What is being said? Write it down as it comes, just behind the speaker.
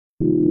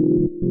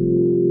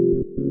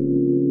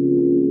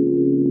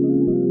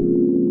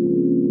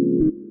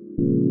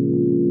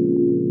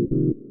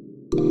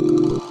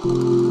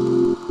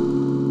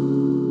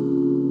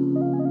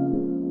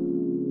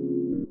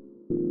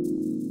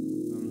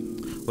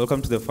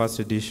Welcome to the first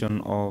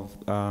edition of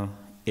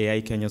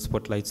AI Kenya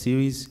Spotlight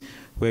Series,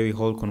 where we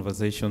hold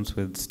conversations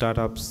with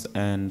startups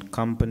and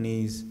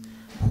companies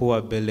who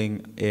are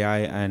building AI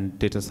and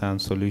data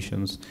science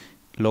solutions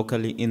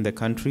locally in the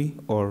country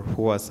or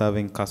who are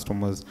serving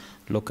customers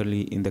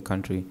locally in the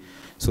country.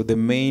 So the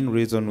main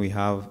reason we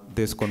have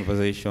this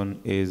conversation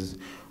is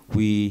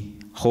we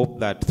hope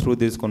that through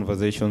these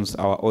conversations,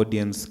 our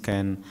audience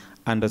can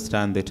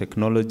understand the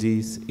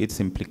technologies, its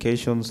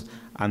implications,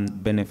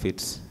 and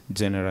benefits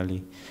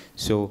generally.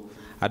 So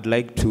I'd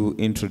like to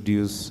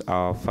introduce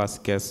our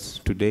first guests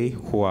today,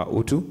 who are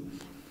UTU.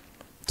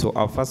 So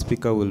our first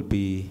speaker will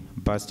be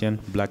Bastian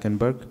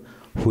Blackenberg,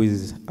 who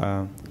is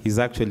he's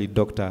actually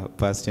Dr.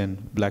 Bastian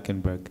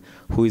Blackenberg,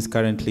 who is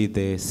currently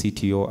the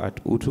CTO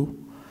at UTU,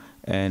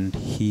 and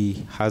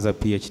he has a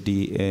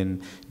PhD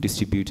in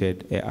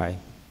distributed AI.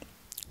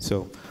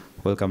 So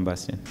welcome,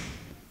 Bastian.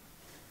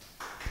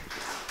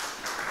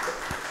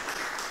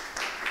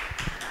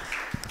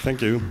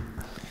 Thank you.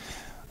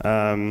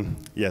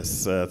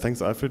 Yes,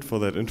 thanks, Alfred, for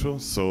that intro.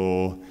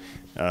 So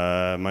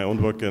my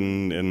own work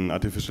in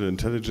artificial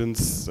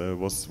intelligence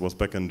was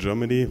back in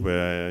Germany,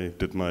 where I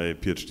did my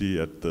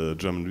PhD at the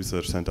German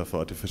Research Center for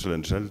Artificial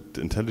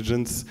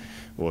Intelligence,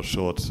 or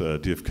short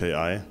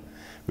DFKI,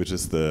 which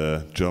is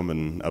the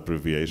German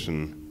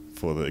abbreviation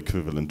for the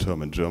equivalent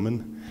term in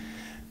German.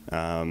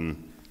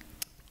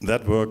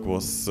 That work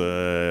was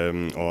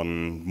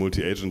on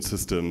multi-agent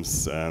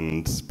systems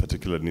and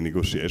particularly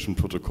negotiation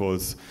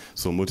protocols.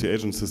 So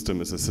multi-agent system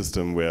is a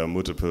system where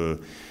multiple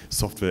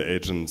software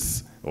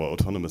agents or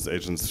autonomous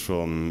agents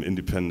from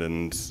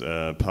independent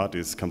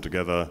parties come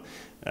together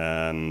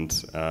and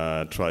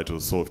try to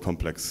solve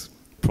complex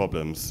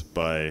problems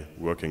by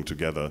working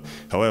together.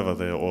 However,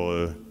 they are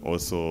all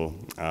also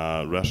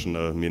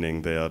rational,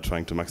 meaning they are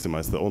trying to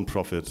maximize their own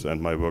profit, and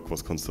my work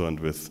was concerned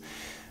with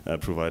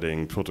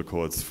providing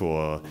protocols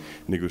for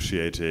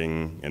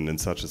negotiating and in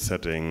such a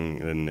setting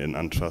in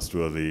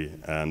untrustworthy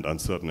and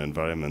uncertain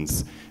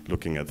environments,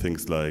 looking at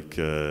things like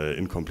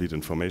incomplete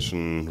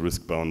information,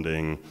 risk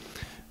bounding,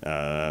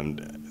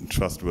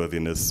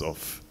 trustworthiness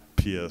of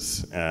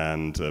peers,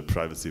 and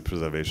privacy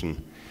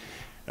preservation.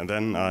 And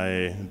then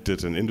I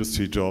did an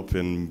industry job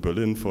in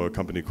Berlin for a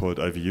company called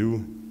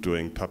IVU,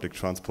 doing public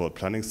transport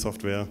planning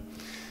software,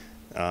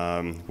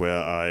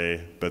 where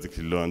I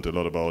basically learned a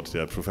lot about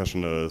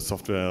professional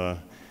software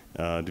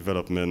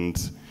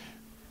development.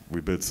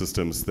 We built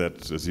systems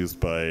that is used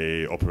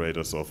by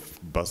operators of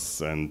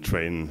bus and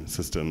train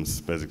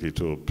systems, basically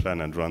to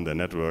plan and run their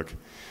network.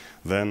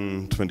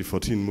 Then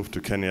 2014 moved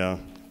to Kenya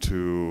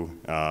to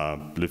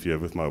live here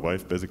with my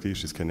wife, basically,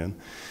 she's Kenyan.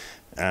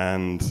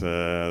 And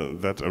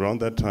around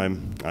that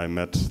time, I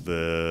met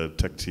the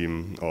tech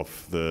team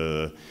of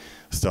the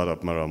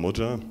startup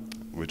Maramoja,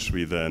 which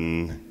we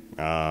then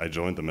I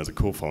joined them as a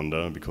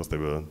co-founder because they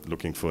were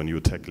looking for a new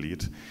tech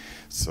lead.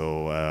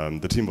 So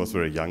the team was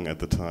very young at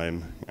the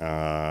time.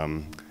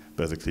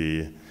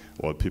 Basically,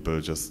 all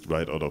people just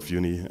right out of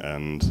uni,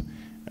 and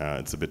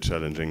it's a bit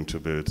challenging to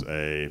build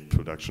a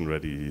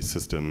production-ready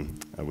system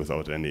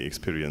without any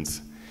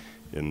experience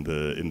in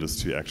the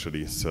industry,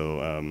 actually.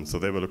 So so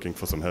they were looking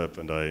for some help,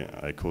 and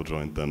I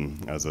co-joined them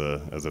as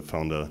a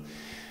founder.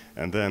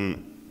 And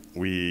then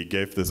we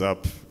gave this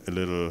up a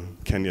little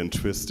Kenyan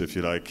twist, if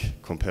you like,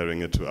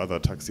 comparing it to other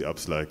taxi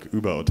apps like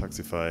Uber or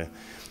Taxify.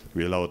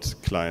 We allowed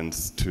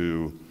clients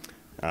to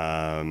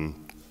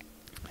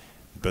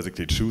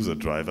basically choose a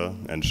driver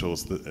and show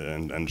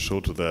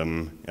to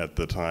them at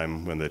the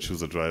time when they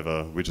choose a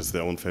driver which is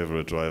their own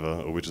favorite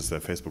driver or which is their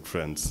Facebook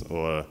friends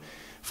or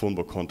phone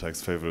book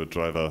contact's favorite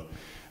driver.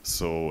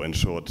 So in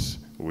short,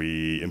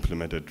 we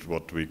implemented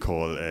what we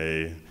call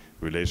a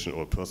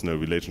personal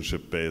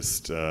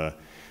relationship-based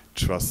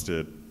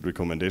trusted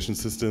recommendation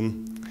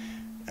system.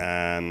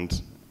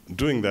 And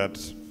doing that,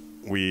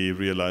 we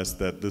realized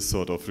that this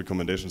sort of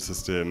recommendation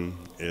system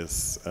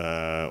is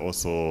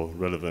also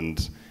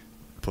relevant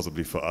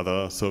possibly for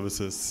other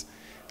services,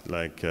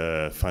 like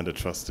find a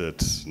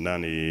trusted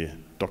nanny,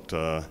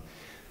 doctor,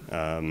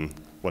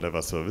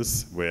 whatever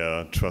service,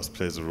 where trust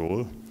plays a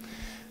role.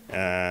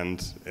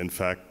 And in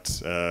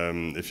fact,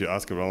 if you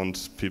ask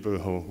around people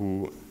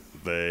who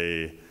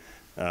they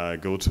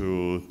go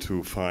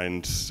to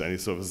find any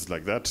services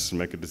like that,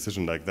 make a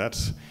decision like that,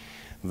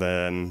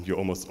 then you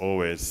almost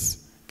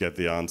always get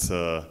the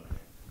answer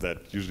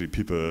that usually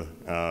people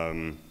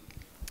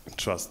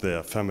trust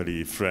their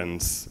family,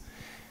 friends,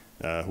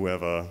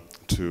 whoever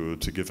to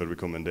give a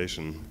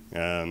recommendation.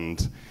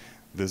 And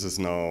this is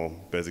now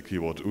basically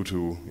what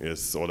UTU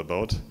is all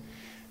about.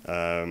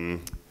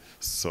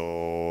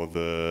 So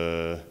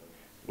the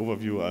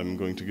overview I'm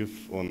going to give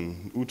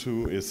on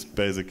UTU is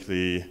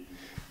basically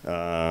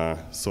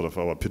sort of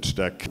our pitch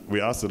deck.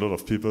 We asked a lot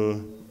of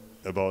people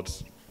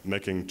about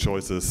making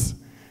choices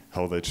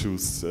how they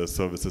choose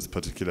services,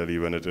 particularly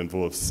when it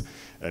involves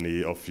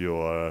any of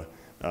your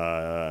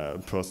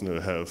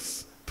personal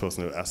health,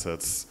 personal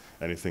assets,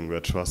 anything where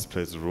trust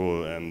plays a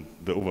role. And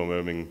the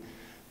overwhelming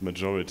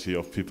majority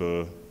of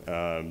people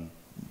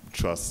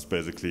trust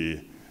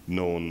basically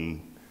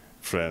known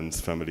friends,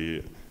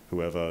 family,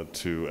 whoever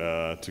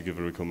to give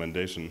a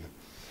recommendation.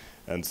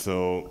 And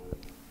so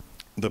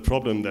the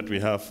problem that we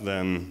have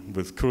then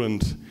with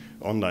current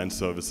online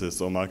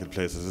services or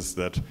marketplaces is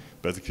that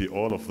basically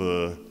all of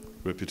the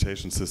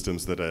reputation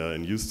systems that are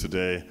in use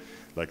today,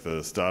 like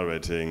the star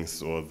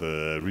ratings or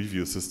the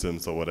review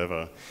systems or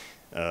whatever,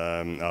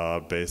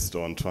 are based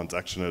on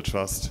transactional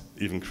trust.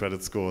 Even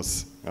credit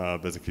scores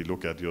basically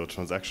look at your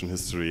transaction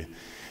history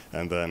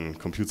and then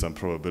compute some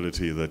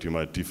probability that you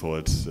might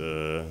default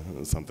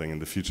something in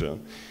the future.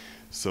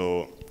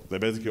 So they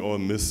basically all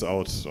miss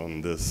out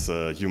on this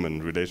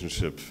human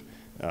relationship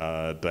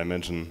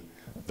dimension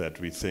that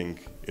we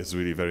think is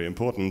really very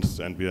important,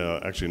 and we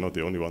are actually not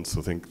the only ones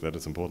who think that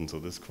it's important. So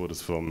this quote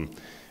is from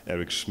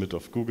Eric Schmidt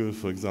of Google,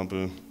 for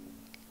example,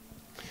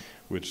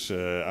 which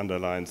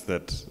underlines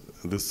that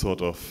this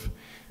sort of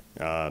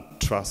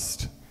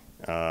trust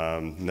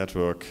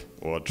network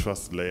or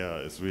trust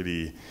layer is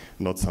really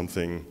not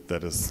something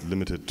that is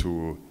limited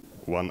to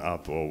one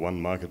app or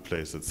one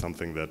marketplace. It's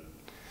something that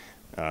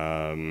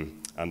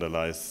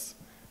underlies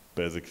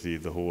basically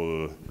the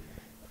whole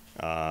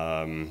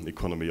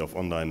economy of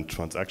online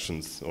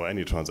transactions, or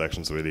any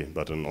transactions really,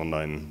 but in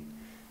online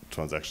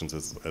transactions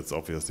it's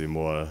obviously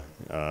more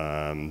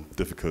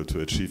difficult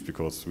to achieve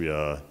because we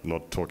are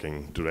not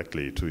talking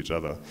directly to each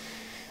other,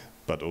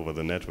 but over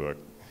the network.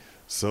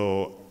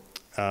 So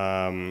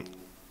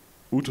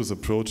UTU's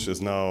approach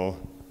is now,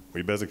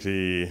 we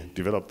basically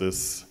developed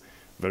this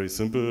very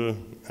simple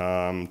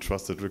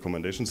trusted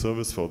recommendation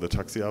service for the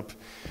taxi app,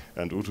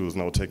 and UTU is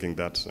now taking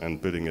that and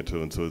building it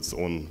into its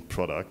own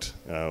product,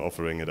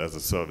 offering it as a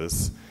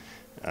service.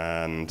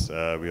 And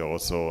we are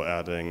also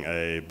adding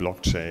a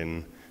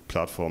blockchain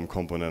platform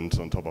component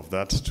on top of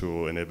that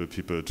to enable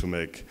people to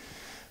make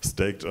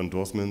staked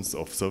endorsements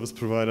of service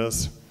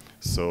providers.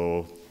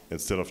 So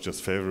instead of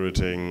just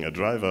favoriting a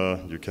driver,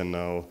 you can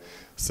now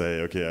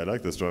say, okay, I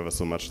like this driver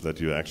so much that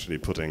you're actually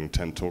putting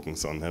 10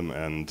 tokens on him,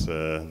 and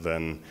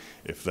then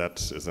if that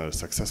is a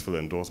successful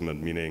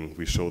endorsement, meaning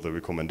we show the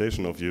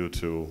recommendation of you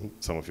to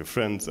some of your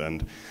friends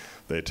and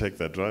they take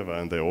that driver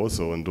and they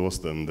also endorse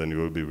them, then you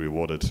will be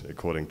rewarded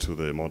according to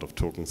the amount of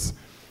tokens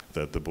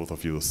that the both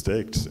of you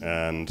staked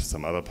and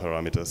some other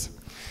parameters.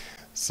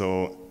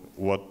 So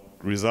what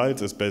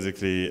results is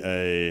basically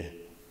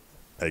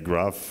a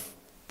graph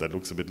that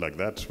looks a bit like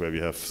that, where we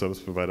have service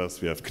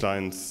providers, we have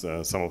clients,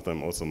 some of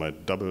them also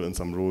might double in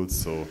some rules,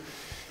 so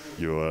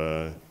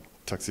your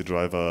taxi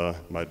driver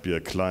might be a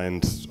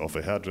client of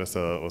a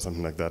hairdresser or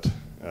something like that.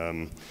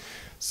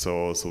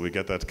 So we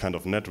get that kind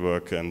of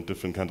network and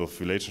different kind of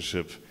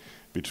relationship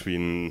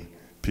between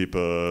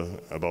people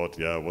about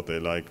what they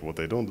like, what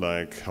they don't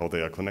like, how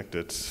they are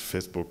connected,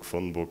 Facebook,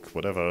 phone book,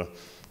 whatever,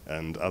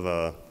 and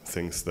other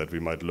things that we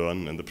might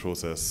learn in the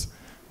process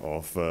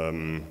of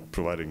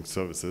providing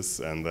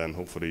services, and then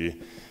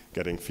hopefully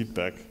getting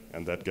feedback.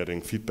 And that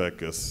getting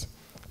feedback is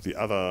the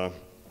other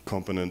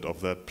component of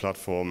that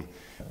platform,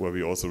 where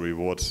we also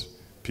reward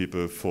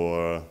people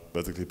for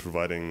basically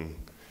providing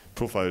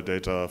profile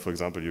data. For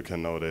example, you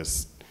can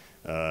nowadays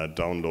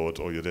download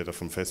all your data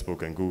from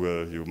Facebook and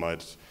Google. You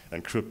might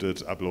encrypt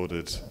it, upload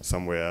it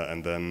somewhere,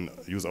 and then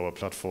use our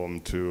platform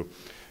to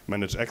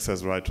manage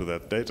access right to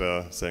that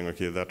data, saying,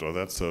 okay, that or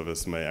that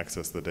service may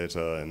access the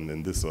data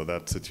in this or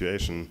that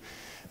situation.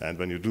 And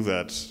when you do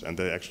that, and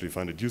they actually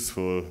find it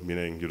useful,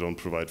 meaning you don't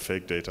provide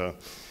fake data,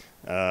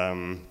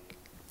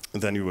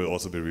 then you will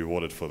also be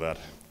rewarded for that.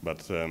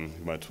 But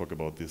we might talk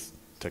about these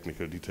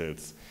technical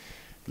details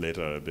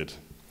later a bit.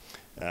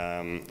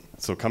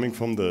 So coming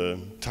from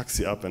the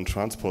taxi app and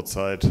transport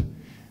side,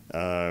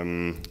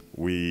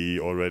 we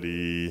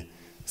already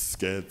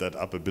scaled that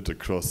up a bit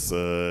across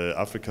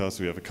Africa.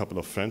 So we have a couple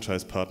of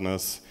franchise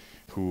partners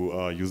who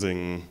are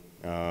using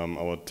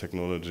our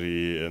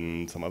technology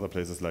in some other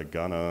places like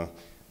Ghana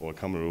or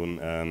Cameroon.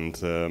 And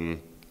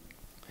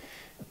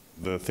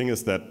the thing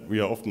is that we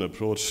are often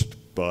approached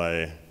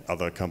by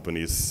other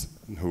companies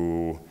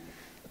who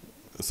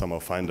somehow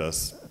find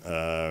us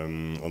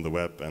on the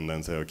web and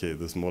then say, okay,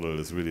 this model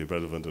is really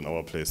relevant in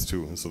our place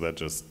too. So that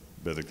just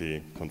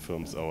basically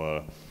confirms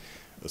our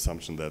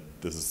assumption that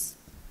this is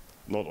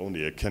not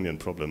only a Kenyan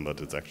problem,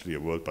 but it's actually a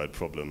worldwide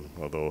problem.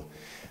 Although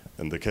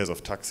in the case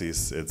of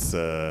taxis,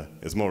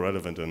 it's more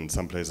relevant in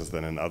some places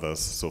than in others.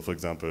 So for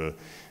example,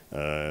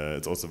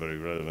 it's also very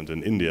relevant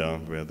in India,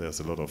 where there's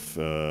a lot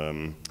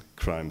of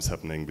crimes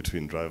happening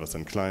between drivers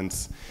and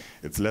clients.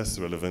 It's less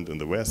relevant in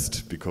the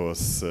West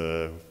because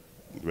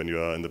when you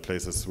are in the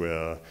places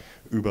where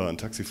Uber and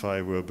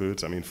Taxify were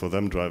built, I mean, for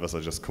them, drivers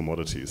are just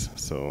commodities.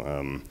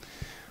 So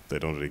they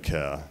don't really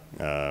care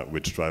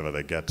which driver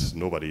they get.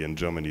 Nobody in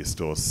Germany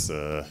stores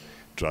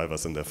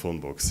drivers in their phone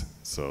books.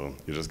 So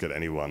you just get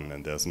anyone,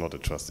 and there's not a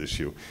trust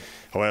issue.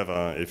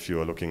 However, if you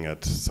are looking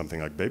at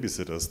something like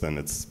babysitters, then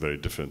it's very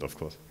different, of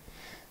course.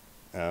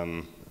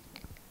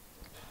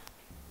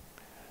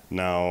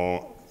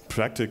 Now,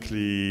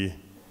 practically,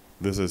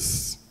 this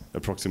is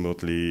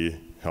approximately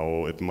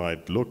how it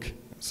might look.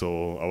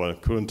 So our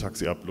current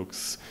taxi app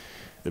looks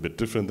a bit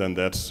different than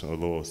that,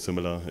 although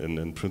similar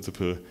in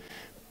principle.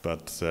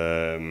 But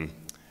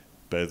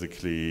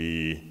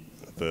basically,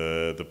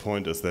 the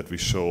point is that we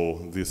show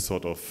these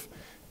sort of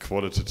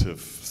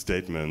qualitative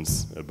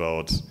statements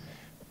about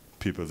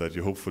people that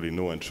you hopefully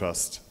know and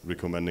trust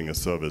recommending a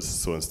service.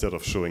 So instead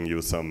of showing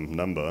you some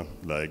number,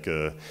 like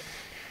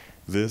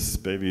this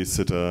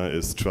babysitter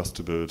is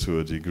trustable to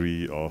a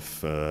degree of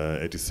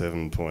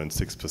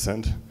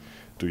 87.6%,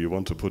 do you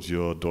want to put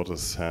your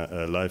daughter's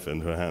life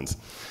in her hands?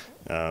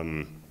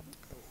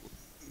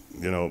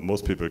 You know,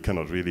 most people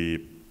cannot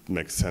really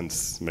make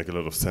a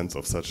lot of sense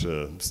of such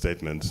a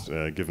statement,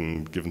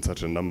 given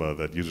such a number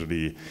that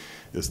usually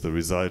is the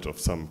result of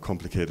some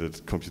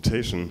complicated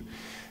computation.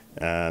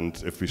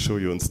 And if we show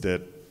you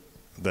instead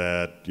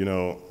that, you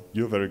know,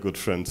 your very good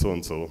friend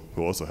so-and-so,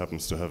 who also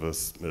happens to have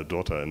a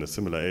daughter in a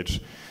similar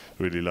age,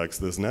 really likes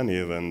this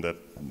nanny, then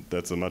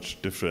that's a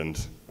much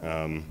different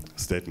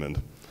statement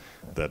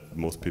that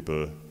most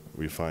people,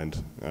 we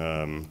find,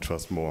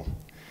 trust more.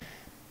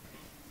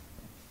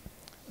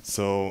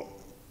 So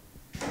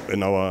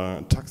in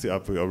our taxi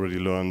app, we already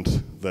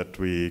learned that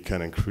we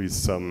can increase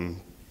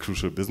some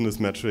crucial business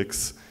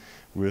metrics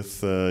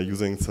with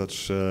using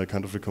such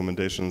kind of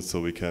recommendations.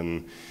 So we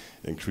can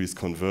increase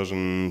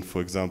conversion,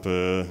 for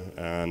example,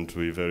 and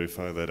we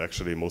verify that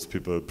actually most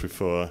people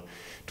prefer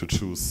to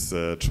choose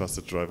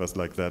trusted drivers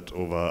like that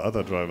over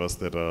other drivers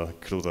that are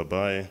closer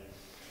by.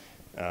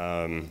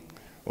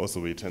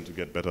 Also, we tend to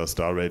get better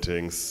star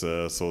ratings.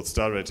 So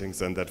star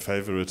ratings and that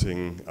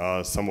favoriting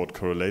are somewhat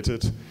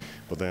correlated,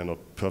 but they are not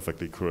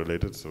perfectly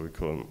correlated. So we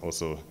can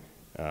also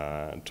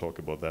talk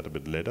about that a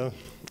bit later.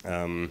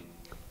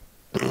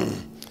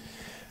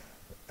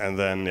 And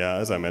then, yeah,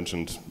 as I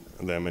mentioned,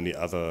 there are many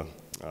other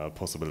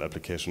possible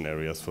application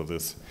areas for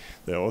this.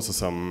 There are also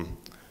some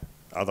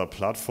other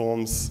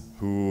platforms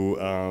who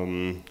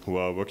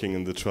are working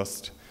in the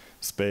trust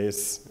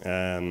space,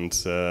 and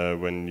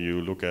when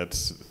you look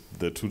at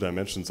the two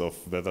dimensions of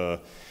whether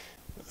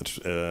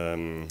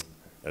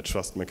a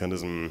trust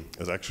mechanism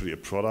is actually a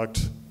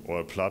product or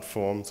a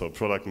platform. So a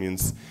product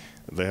means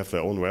they have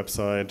their own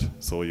website,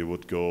 so you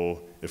would go,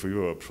 if we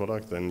were a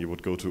product, then you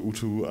would go to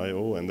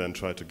UTU.io and then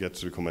try to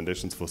get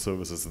recommendations for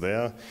services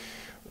there.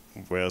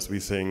 Whereas we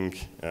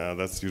think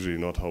that's usually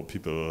not how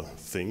people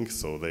think,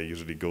 so they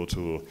usually go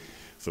to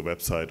the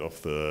website of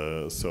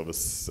the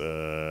service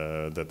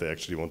that they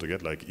actually want to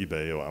get, like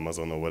eBay or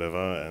Amazon or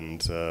whatever,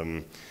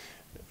 and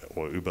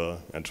or Uber,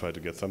 and try to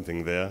get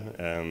something there.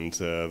 And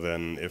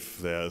then if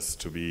there's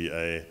to be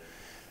a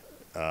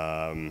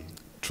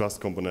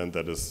trust component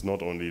that is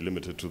not only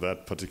limited to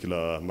that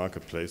particular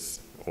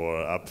marketplace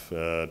or app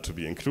to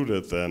be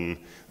included, then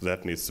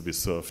that needs to be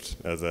served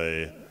as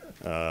a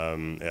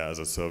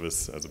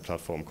service, as a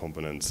platform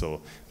component.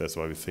 So that's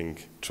why we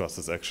think trust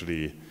is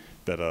actually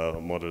better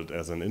modeled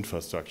as an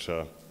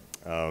infrastructure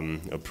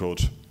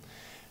approach.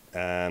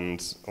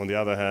 And on the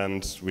other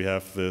hand, we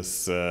have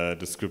this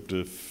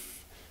descriptive,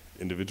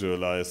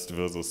 individualized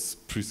versus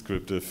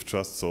prescriptive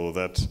trust. So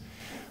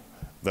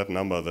that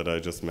number that I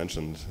just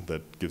mentioned,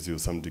 that gives you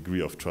some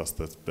degree of trust,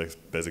 that's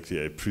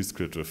basically a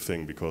prescriptive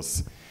thing,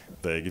 because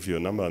they give you a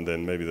number and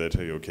then maybe they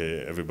tell you,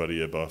 okay,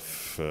 everybody above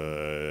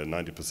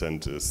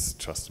 90% is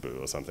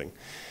trustable or something.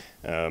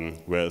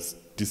 Whereas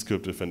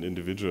descriptive and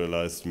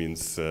individualized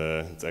means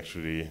it's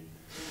actually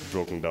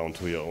broken down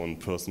to your own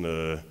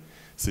personal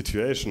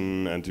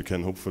situation, and you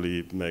can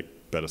hopefully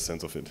make better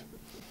sense of it.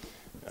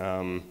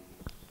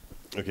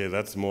 Okay,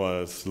 that's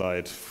more a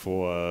slide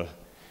for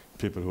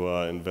people who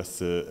are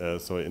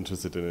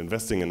interested in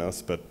investing in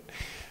us, but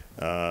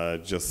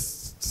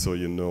just so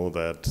you know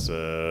that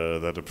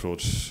that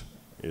approach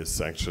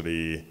is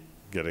actually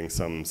getting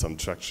some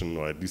traction,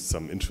 or at least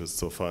some interest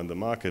so far in the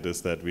market,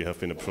 is that we have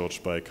been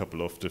approached by a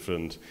couple of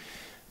different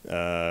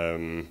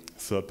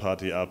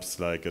third-party apps,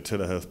 like a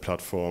telehealth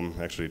platform,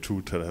 actually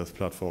two telehealth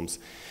platforms,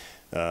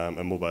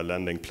 a mobile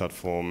lending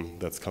platform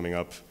that's coming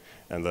up,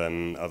 and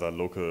then other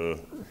local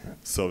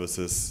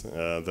services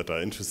that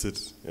are interested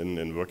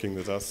in working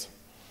with us.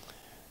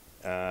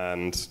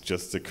 And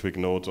just a quick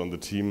note on the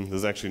team. This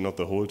is actually not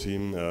the whole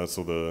team,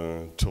 so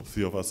the top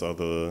three of us are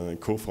the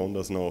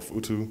co-founders now of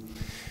UTU.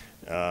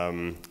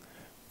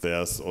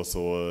 There's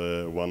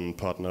also one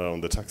partner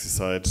on the taxi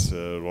side,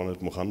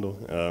 Ronald Mojando,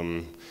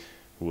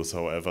 who is,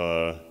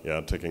 however,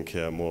 taking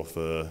care more of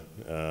the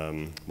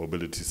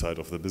mobility side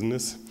of the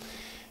business.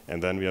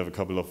 And then we have a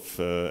couple of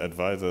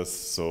advisors.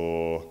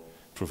 So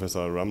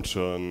Professor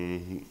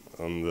Ramchurn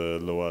on the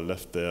lower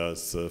left there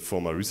is a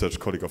former research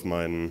colleague of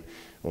mine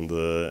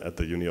at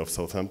the Uni of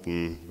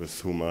Southampton,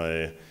 with whom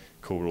I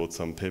co-wrote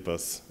some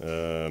papers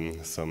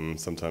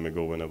some time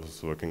ago when I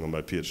was working on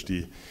my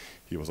PhD.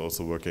 He was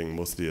also working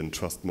mostly in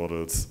trust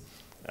models,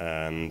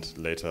 and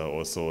later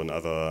also in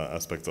other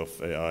aspects of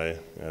AI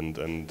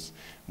and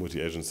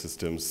multi-agent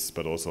systems,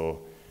 but also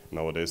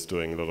nowadays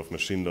doing a lot of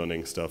machine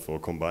learning stuff or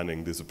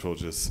combining these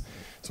approaches.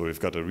 So we've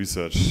got a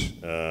research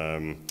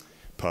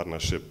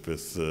partnership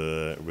with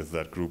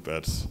that group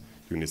at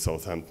Uni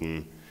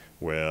Southampton,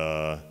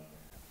 where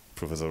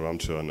Professor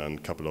Ramchurn and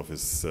a couple of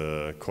his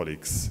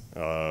colleagues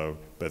are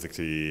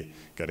basically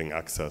getting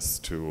access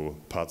to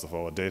parts of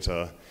our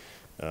data,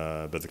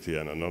 basically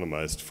an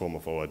anonymized form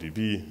of our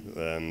DB,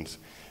 and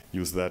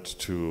use that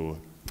to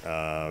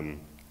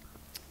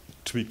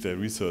tweak their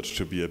research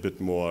to be a bit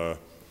more,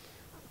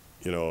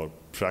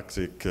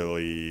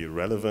 practically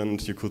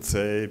relevant, you could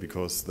say,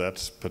 because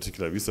that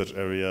particular research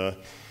area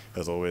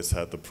has always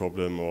had the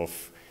problem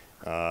of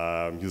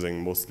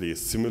using mostly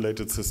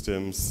simulated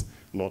systems,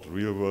 not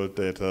real-world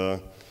data,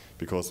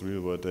 because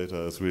real-world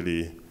data is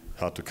really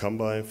hard to come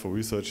by for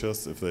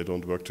researchers if they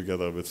don't work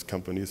together with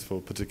companies for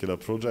particular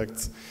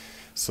projects.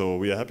 So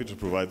we are happy to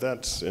provide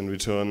that. In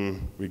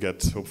return, we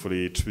get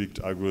hopefully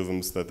tweaked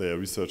algorithms that they are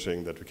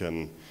researching that we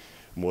can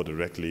more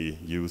directly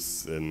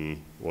use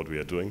in what we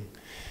are doing.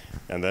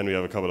 And then we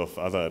have a couple of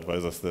other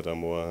advisors that are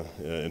more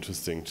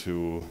interesting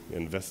to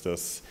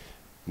investors.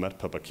 Matt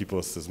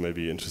Papakipos is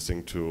maybe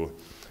interesting to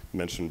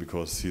mention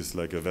because he's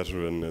like a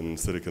veteran in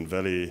Silicon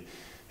Valley.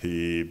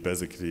 He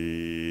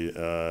basically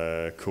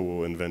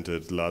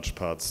co-invented large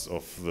parts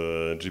of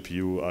the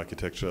GPU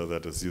architecture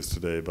that is used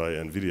today by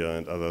NVIDIA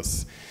and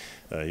others.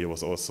 He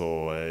was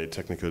also a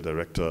technical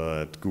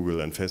director at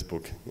Google and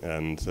Facebook,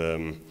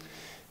 and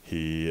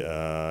he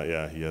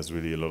has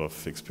really a lot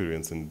of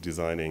experience in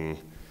designing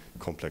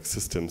complex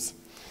systems.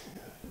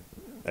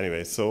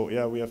 Anyway, so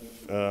yeah, we have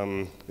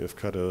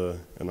quite a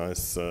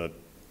nice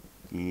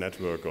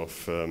network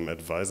of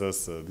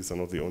advisors. These are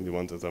not the only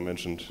ones, as I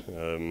mentioned.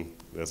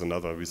 There's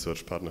another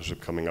research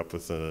partnership coming up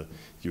with a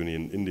uni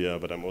in India,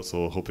 but I'm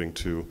also hoping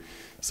to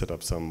set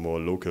up some more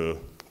local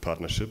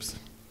partnerships.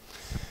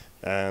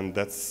 And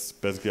that's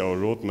basically our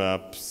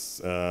roadmaps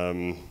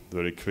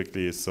very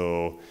quickly.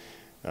 So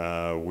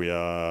we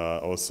are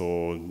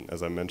also,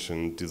 as I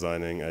mentioned,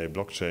 designing a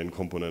blockchain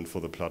component for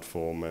the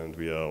platform, and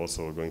we are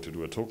also going to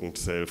do a token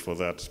sale for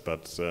that.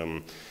 But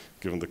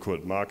given the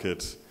current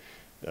market,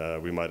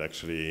 we might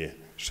actually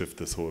shift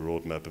this whole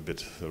roadmap a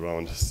bit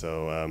around.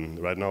 So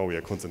right now we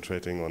are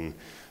concentrating on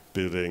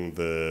building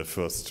the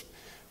first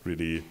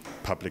really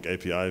public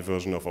API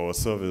version of our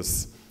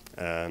service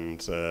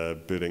and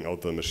building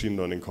out the machine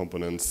learning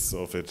components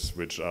of it,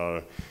 which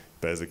are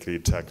basically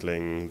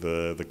tackling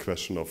the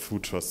question of who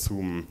trusts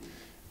whom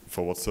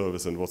for what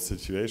service and what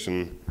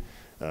situation.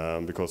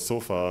 Because so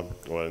far,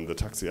 or in the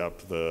taxi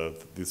app,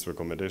 these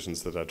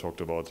recommendations that I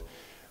talked about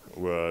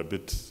were a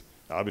bit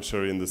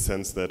arbitrary in the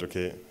sense that,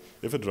 okay,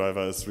 if a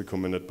driver is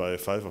recommended by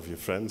 5 of your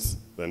friends,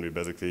 then we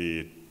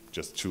basically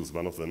just choose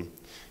one of them.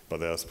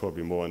 But there's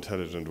probably more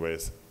intelligent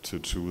ways to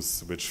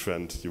choose which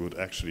friend you would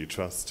actually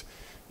trust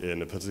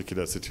in a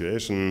particular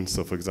situation.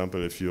 So for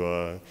example, if you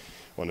are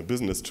on a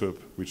business trip,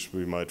 which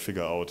we might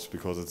figure out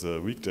because it's a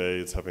weekday,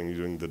 it's happening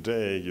during the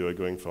day, you are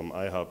going from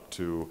iHub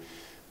to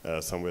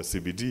somewhere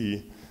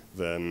CBD,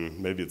 then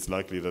maybe it's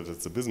likely that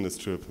it's a business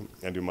trip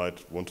and you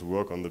might want to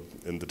work in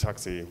the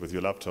taxi with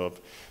your laptop.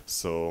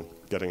 So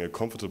getting a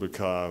comfortable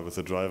car with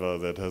a driver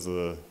that has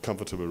a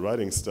comfortable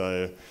riding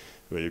style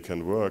where you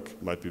can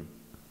work might be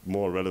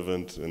more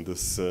relevant in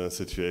this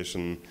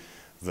situation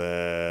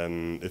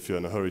than if you're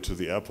in a hurry to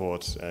the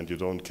airport and you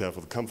don't care for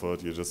the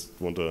comfort, you just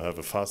want to have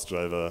a fast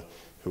driver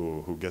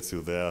who gets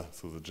you there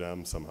through the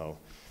jam somehow.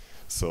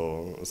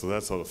 So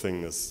that sort of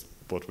thing is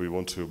what we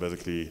want to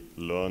basically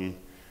learn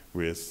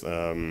with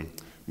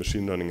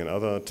machine learning and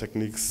other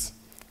techniques.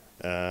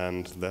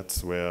 And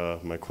that's where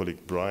my colleague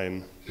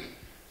Brian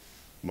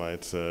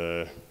might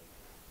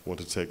want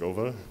to take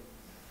over.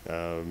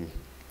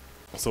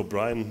 So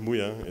Brian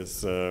Muir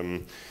is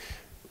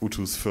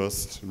UTU's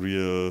first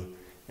real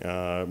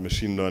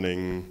machine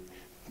learning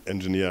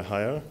engineer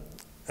hire,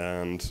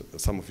 and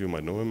some of you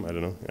might know him. I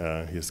don't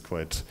know. He's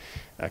quite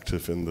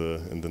active in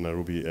the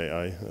Nairobi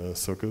AI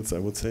circles, I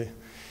would say.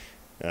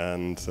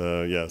 And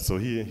yeah, so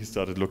he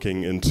started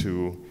looking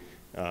into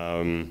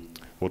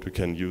what we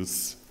can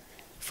use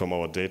from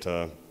our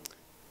data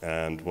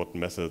and what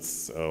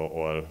methods,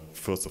 or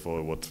first of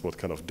all, what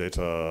kind of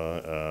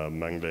data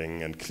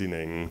mangling and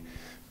cleaning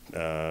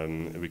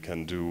we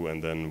can do,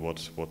 and then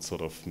what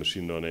sort of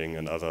machine learning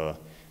and other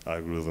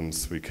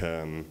algorithms we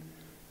can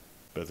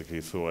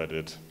basically throw at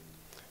it.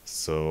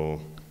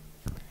 So,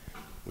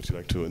 would you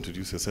like to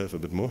introduce yourself a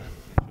bit more?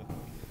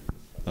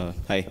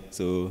 Hi,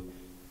 so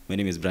my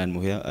name is Brian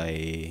Muhia.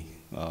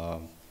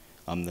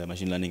 I'm the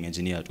machine learning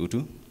engineer at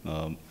UTU.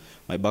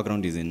 My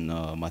background is in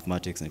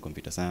mathematics and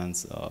computer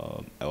science.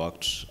 I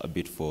worked a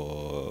bit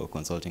for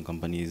consulting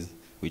companies,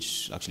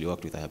 which actually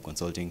worked with IHAB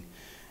Consulting.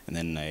 And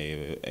then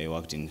I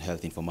worked in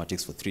health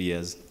informatics for 3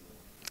 years.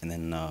 And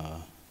then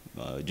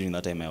during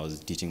that time, I was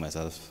teaching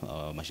myself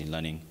machine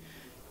learning.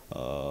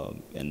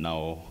 And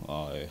now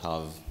I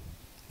have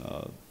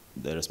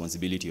the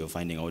responsibility of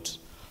finding out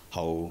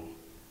how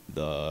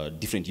the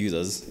different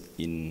users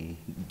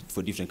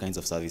for different kinds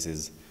of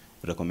services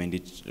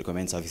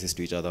recommend services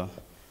to each other,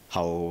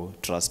 how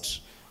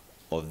trust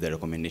of the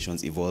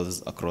recommendations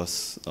evolves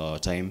across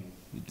time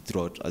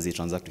throughout as they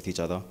transact with each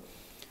other,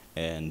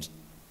 and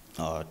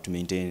to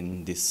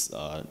maintain this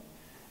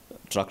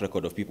track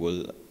record of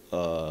people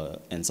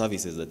and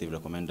services that they've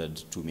recommended,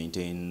 to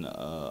maintain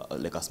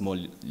like a small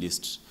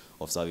list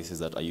of services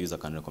that a user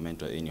can recommend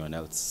to anyone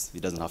else.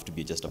 It doesn't have to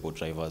be just about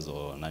drivers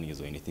or nannies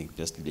or anything,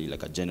 just really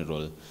like a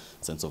general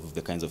sense of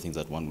the kinds of things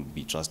that one would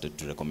be trusted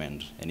to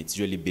recommend. And it's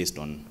really based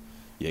on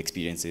your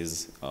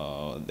experiences,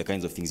 the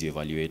kinds of things you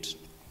evaluate.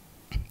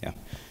 Yeah.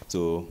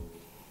 So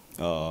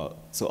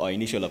our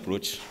initial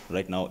approach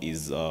right now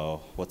is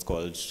what's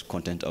called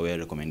content-aware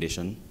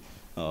recommendation.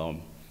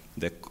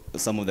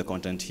 Some of the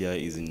content here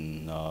is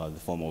in the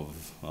form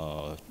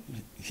of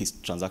his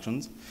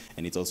transactions,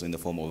 and it's also in the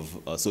form of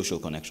social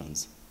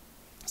connections.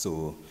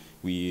 So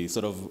we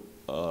sort of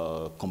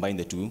combine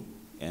the two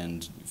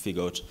and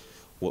figure out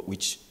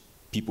which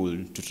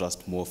people to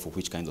trust more for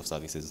which kinds of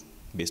services,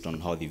 based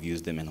on how they've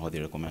used them and how they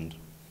recommend.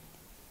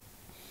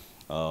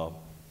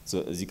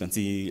 So as you can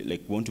see,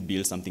 like, we want to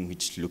build something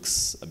which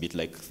looks a bit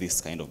like this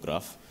kind of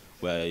graph,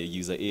 where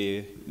user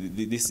A,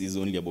 this is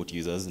only about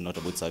users, not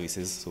about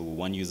services. So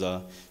one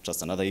user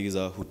trusts another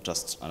user, who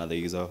trusts another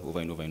user over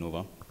and over and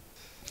over.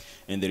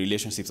 And the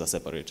relationships are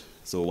separate.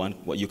 So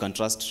you can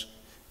trust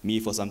me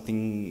for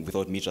something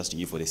without me trusting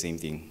you for the same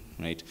thing,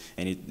 right?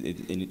 And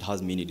it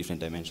has many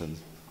different dimensions.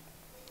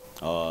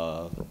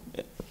 Our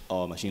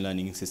machine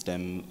learning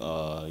system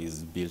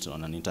is built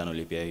on an internal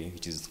API,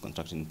 which is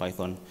constructed in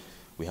Python.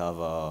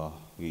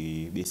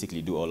 We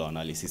basically do all our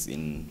analysis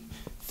in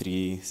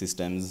 3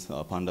 systems,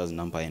 Pandas,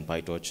 NumPy, and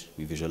PyTorch.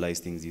 We visualize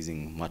things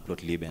using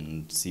Matplotlib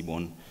and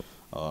Seaborn.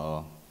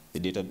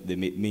 The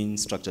main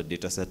structured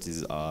data set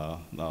is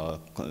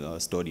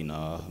stored in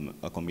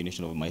a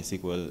combination of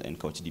MySQL and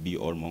CouchDB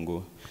or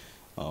Mongo.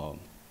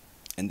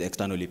 And the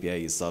external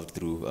API is served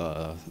through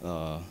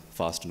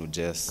fast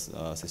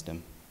Node.js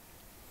system.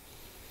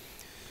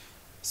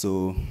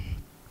 So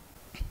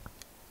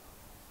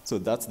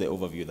that's the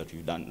overview that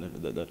we've done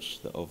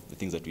of the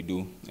things that we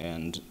do.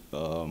 And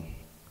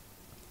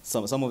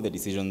some of the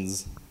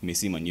decisions may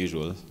seem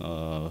unusual.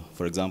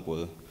 For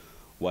example,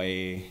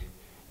 why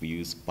we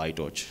use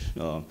PyTorch.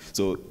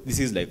 So this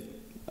is like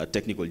a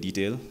technical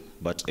detail,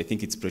 but I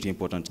think it's pretty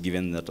important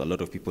given that a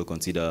lot of people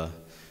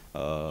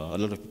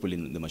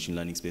in the machine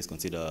learning space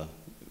consider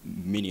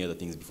many other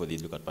things before they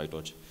look at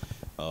PyTorch.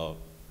 And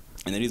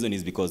the reason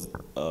is because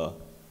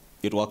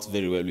it works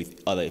very well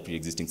with other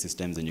pre-existing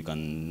systems, and you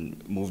can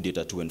move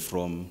data to and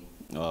from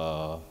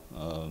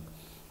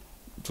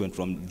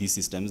these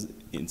systems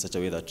in such a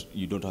way that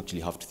you don't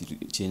actually have to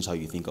change how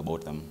you think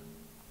about them.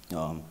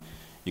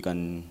 You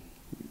can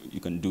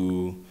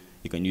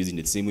use it in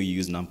the same way you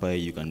use NumPy.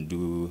 You can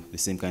do the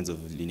same kinds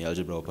of linear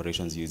algebra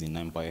operations using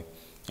NumPy,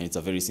 and it's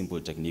a very simple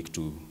technique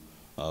to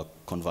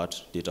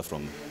convert data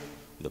from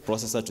the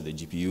processor to the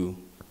GPU.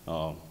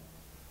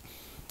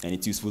 And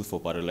it's useful for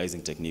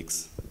parallelizing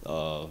techniques,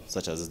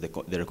 such as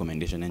the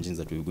recommendation engines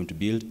that we're going to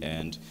build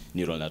and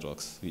neural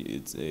networks.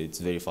 It's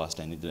very fast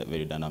and it's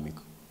very dynamic.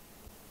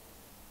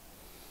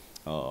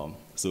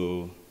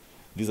 So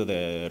these are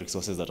the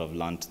resources that I've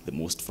learned the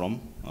most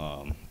from.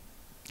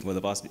 Over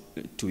the past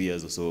 2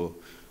 years or so,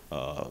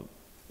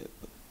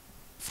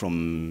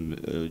 from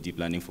deep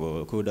learning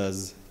for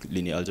coders,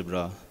 linear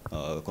algebra,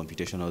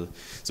 computational.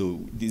 So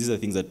these are the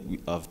things that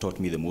have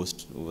taught me the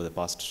most over the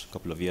past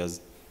couple of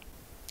years.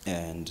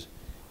 And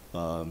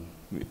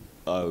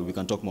we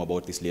can talk more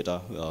about this later.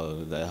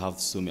 I have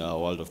a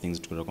world of things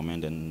to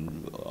recommend,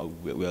 and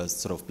we are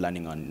sort of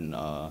planning on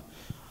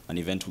an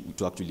event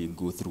to actually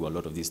go through a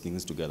lot of these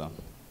things together.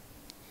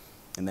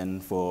 And then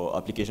for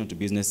application to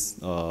business,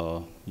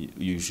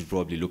 you should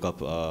probably look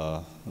up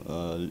a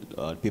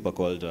paper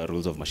called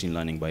Rules of Machine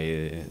Learning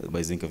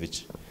by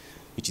Zinkovich,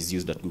 which is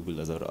used at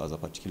Google as a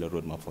particular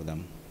roadmap for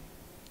them.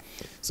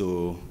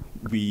 So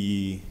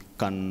we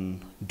can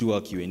do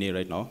a Q&A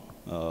right now.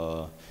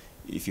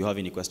 If you have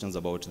any questions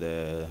about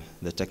the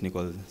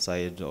technical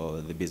side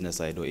or the business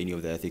side or any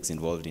of the ethics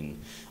involved in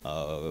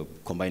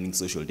combining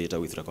social data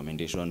with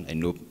recommendation, I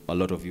know a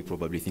lot of you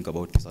probably think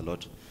about this a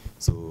lot.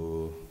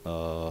 So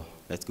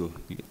let's go.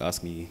 You can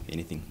ask me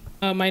anything.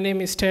 My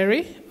name is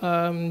Terry.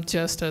 I'm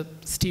just a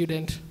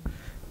student.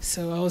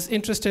 So I was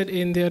interested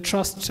in their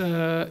trust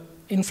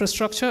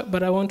infrastructure,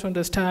 but I want to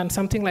understand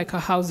something like a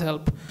house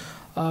help.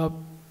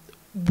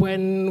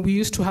 When we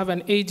used to have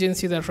an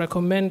agency that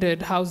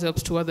recommended house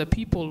helps to other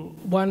people,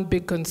 one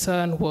big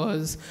concern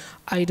was,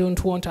 I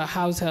don't want a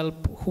house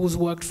help who's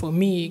worked for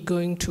me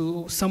going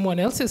to someone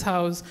else's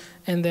house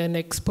and then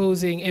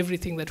exposing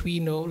everything that we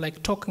know,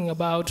 like talking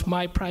about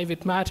my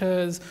private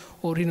matters,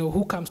 or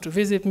who comes to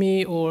visit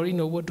me, or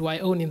what do I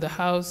own in the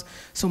house.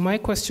 So my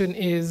question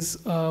is,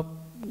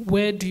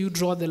 where do you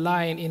draw the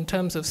line in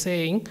terms of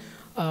saying,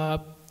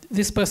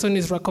 this person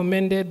is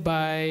recommended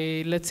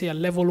by, let's say, a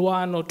level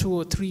 1 or 2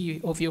 or 3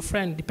 of your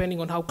friend,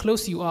 depending on how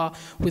close you are,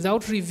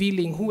 without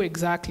revealing who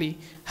exactly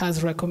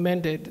has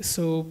recommended.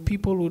 So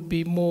people would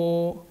be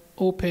more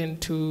open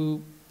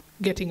to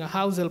getting a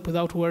house help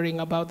without worrying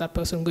about that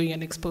person going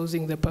and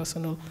exposing their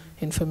personal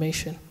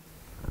information.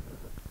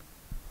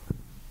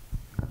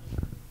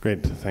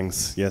 Great,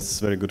 thanks. Yes,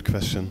 very good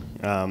question.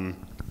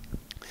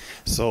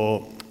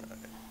 So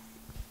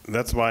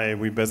that's why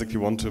we basically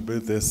want to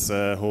build this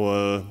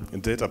whole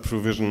data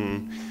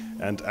provision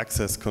and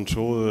access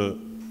control,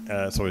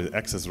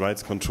 access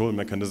rights control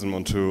mechanism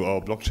onto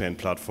our blockchain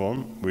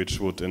platform, which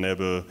would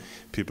enable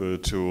people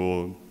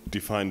to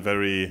define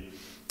very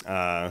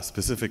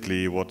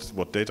specifically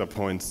what data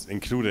points,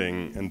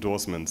 including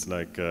endorsements,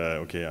 like,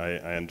 okay,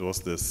 I endorse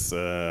this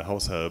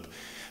house help,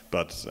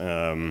 but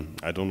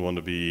I don't want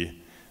to be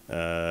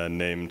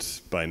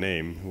named by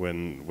name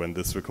when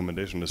this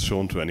recommendation is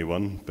shown to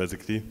anyone,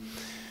 basically.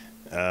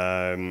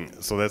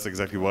 So that's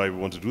exactly why we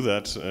want to do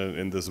that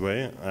in this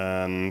way.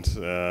 And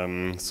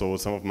so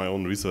some of my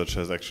own research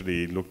has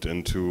actually looked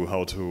into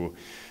how to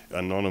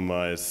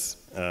anonymize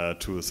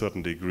to a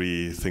certain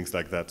degree things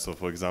like that. So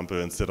for example,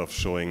 instead of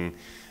showing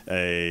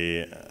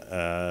a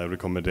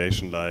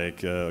recommendation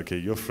like, okay,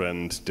 your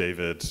friend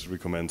David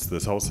recommends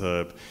this house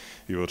help,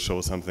 you would show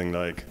something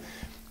like,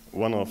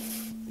 one of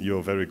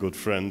your very good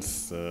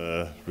friends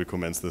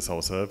recommends this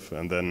house help,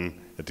 and then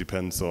it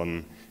depends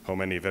on how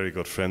many very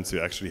good friends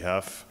you actually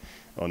have,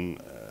 on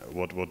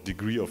what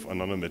degree of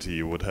anonymity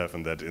you would have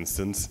in that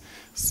instance.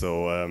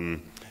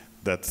 So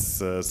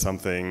that's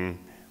something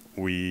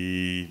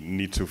we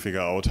need to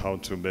figure out how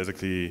to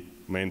basically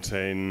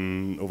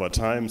maintain over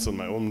time. So in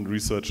my own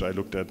research, I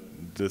looked at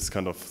this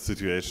kind of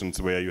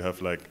situations where you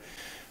have like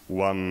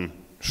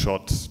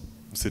one-shot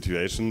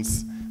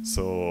situations.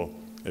 So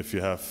if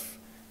you have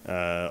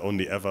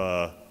only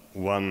ever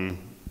one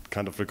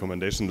kind of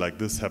recommendation like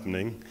this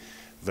happening,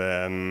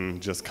 then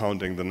just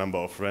counting the number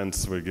of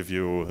friends will give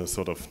you a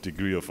sort of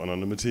degree of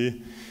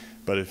anonymity.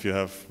 But if you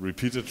have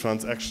repeated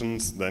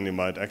transactions, then you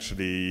might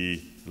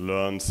actually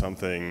learn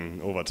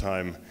something over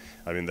time.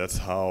 I mean, that's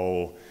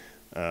how,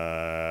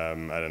 I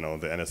don't know,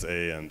 the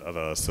NSA and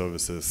other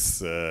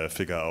services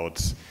figure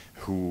out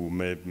who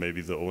may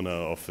be the owner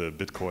of a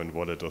Bitcoin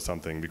wallet or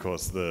something,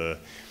 because the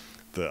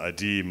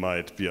ID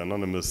might be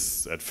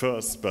anonymous at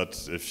first,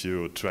 but if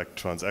you track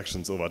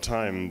transactions over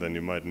time, then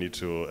you might need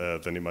to,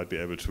 then you might be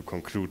able to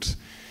conclude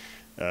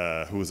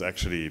who is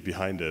actually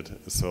behind it.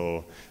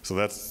 So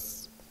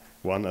that's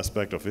one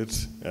aspect of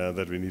it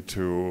that we need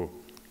to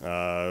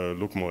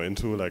look more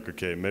into. Like,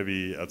 okay,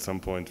 maybe at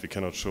some point we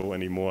cannot show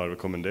any more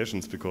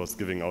recommendations because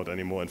giving out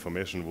any more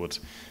information would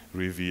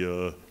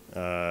reveal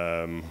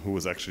who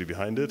is actually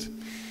behind it.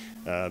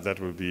 That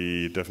will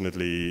be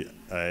definitely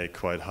a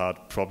quite hard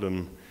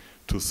problem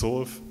to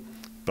solve,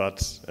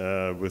 but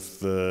with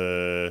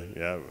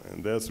the,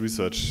 there's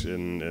research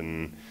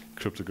in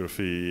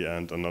cryptography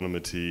and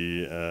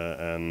anonymity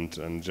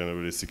and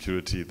generally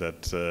security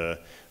that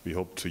we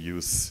hope to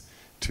use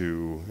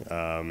to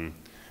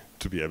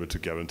be able to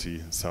guarantee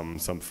some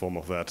form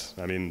of that.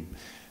 I mean,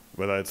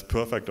 whether it's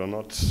perfect or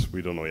not,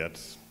 we don't know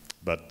yet,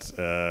 but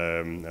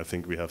I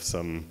think we have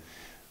some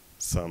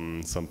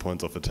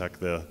points of attack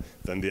there.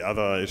 Then the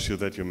other issue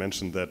that you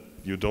mentioned, that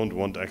you don't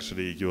want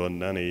actually your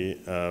nanny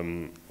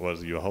or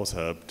your house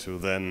help to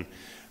then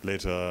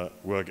later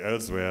work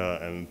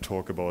elsewhere and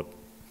talk about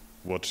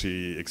what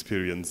she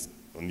experienced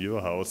on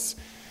your house.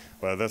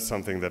 Well, that's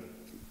something that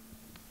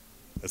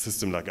a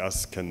system like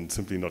us can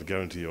simply not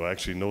guarantee, or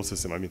actually no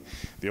system. I mean,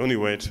 the only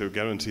way to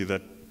guarantee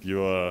that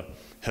your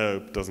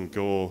help doesn't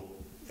go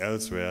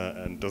elsewhere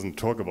and doesn't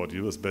talk about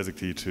you is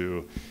basically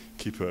to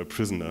keep her a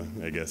prisoner,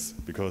 I guess.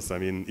 Because I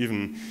mean,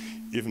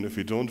 even if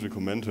we don't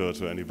recommend her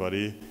to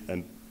anybody,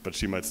 but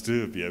she might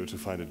still be able to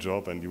find a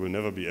job, and you will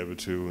never be able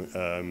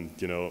to,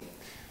 you know,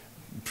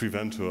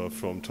 prevent her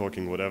from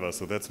talking whatever.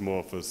 So that's more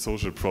of a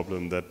social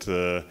problem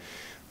that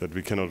that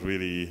we cannot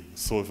really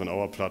solve on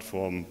our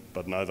platform,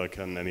 but neither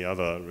can any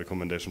other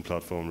recommendation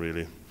platform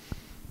really.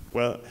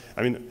 Well,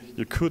 I mean,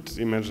 you could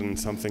imagine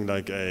something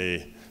like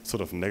a sort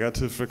of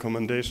negative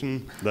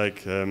recommendation,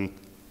 like,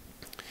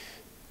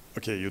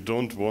 okay, you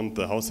don't want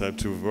the house help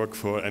to work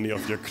for any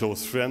of your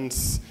close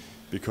friends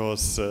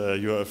because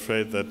you're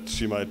afraid that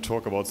she might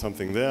talk about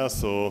something there,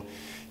 so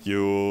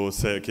you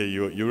say, okay,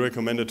 you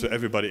recommend it to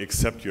everybody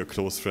except your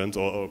close friends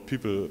or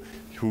people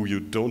who you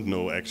don't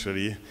know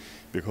actually,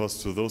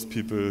 because to those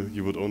people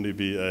you would only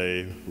be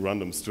a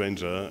random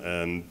stranger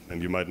and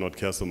you might not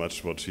care so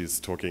much what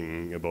she's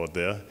talking about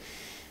there.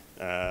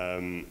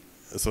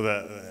 So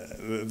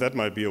that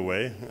might be a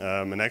way.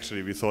 And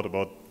actually we thought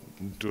about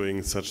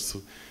doing such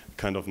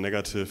kind of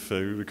negative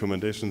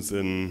recommendations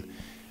in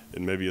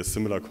maybe a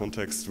similar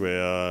context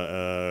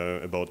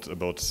where about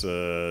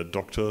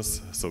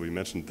doctors. So we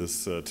mentioned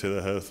this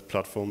telehealth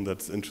platform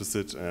that's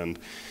interested, and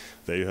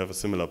there you have a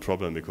similar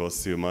problem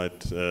because you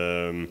might,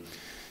 I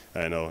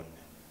don't know,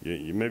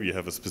 maybe you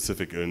have a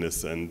specific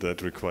illness and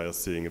that requires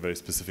seeing a very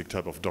specific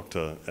type of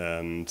doctor,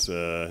 and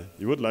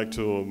you would like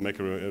to make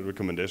a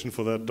recommendation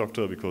for that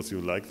doctor because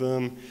you like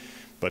them,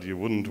 but you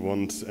wouldn't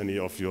want any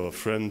of your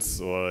friends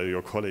or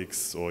your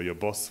colleagues or your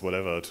boss,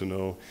 whatever, to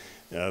know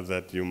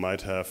that you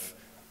might have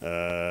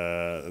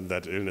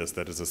that illness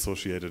that is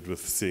associated with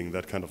seeing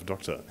that kind of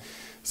doctor.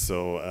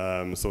 So,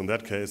 so in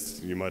that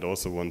case, you might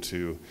also want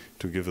to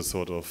give a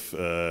sort of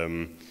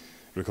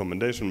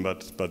recommendation,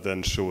 but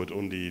then show it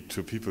only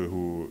to people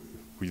who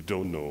you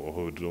don't know or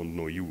who don't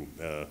know you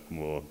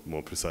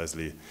more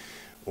precisely,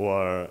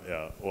 or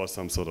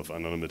some sort of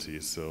anonymity.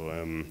 So,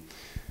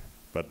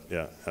 but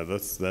yeah,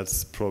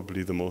 that's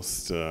probably the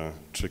most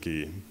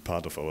tricky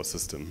part of our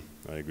system.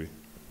 I agree.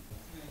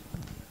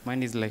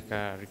 Mine is like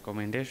a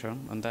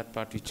recommendation on that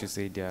part which you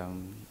said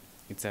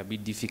it's a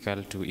bit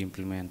difficult to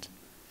implement.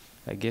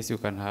 I guess you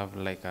can have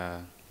like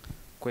a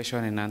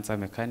question and answer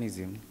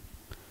mechanism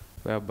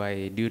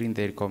whereby during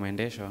the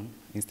recommendation,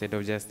 instead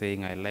of just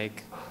saying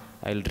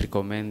I'll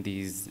recommend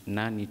this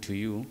nanny to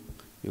you,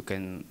 you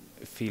can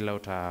fill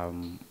out a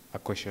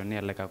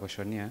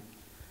questionnaire,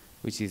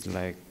 which is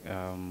like,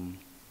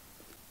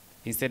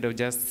 instead of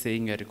just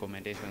saying your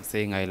recommendation,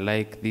 saying I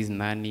like this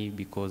nanny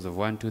because of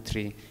 1, 2,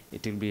 3,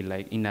 it will be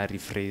like in a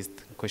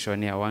rephrased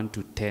questionnaire, 1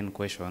 to 10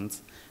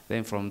 questions.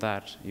 Then from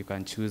that, you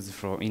can choose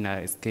from in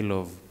a scale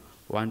of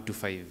 1 to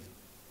 5.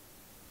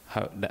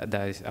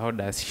 How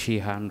does she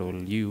handle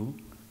you,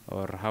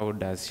 or how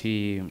does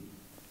she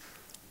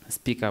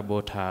speak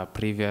about her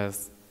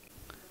previous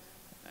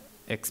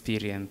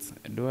experience?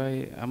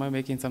 Am I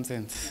making some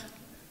sense?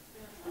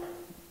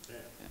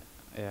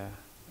 Yeah.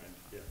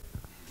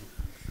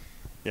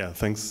 Yeah,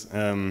 thanks.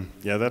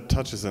 Yeah, that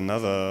touches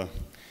another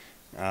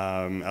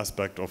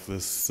aspect of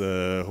this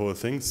whole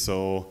thing.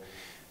 So,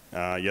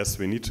 yes,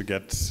 we need to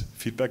get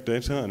feedback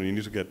data, and we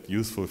need to get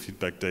useful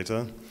feedback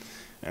data.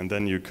 And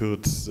then you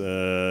could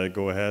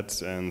go ahead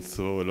and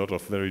throw a lot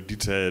of very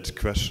detailed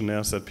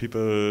questionnaires at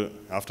people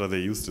after they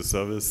used the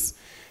service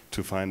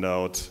to find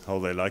out how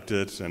they liked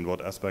it and what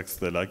aspects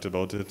they liked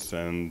about it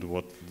and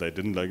what they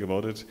didn't like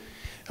about it.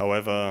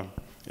 However,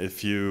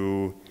 if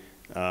you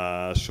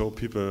show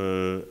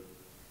people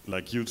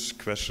like huge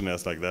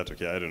questionnaires like that,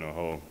 okay, I don't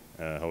know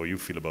how you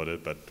feel about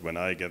it, but when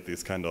I get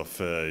these kind of,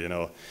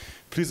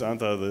 please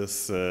answer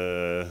this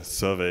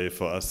survey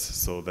for us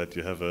so that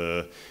you have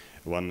a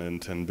 1 in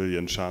 10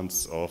 billion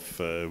chance of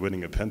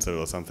winning a pencil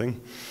or something,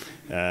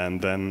 and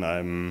then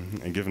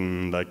I'm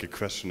given like a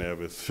questionnaire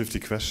with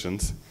 50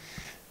 questions,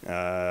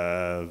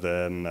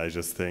 then I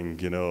just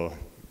think,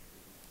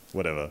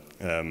 whatever,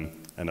 and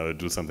I will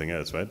do something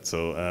else, right?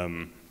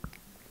 So,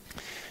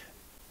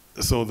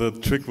 so the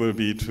trick will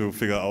be to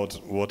figure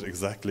out what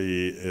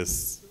exactly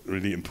is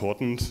really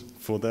important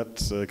for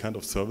that kind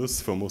of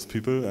service for most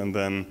people, and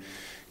then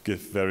give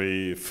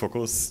very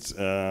focused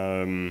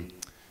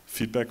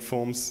feedback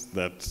forms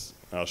that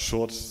are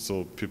short,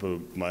 so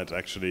people might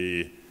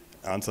actually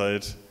answer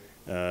it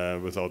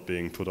without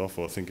being put off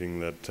or thinking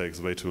that takes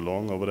way too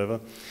long or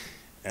whatever.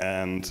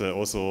 And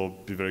also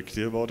be very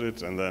clear about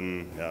it. And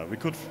then, yeah, we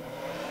could,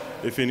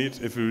 if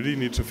we really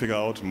need to figure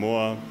out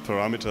more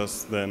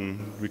parameters,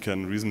 then we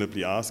can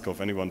reasonably ask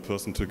of any one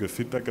person to give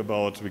feedback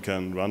about. We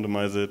can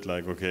randomize it,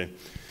 like, okay,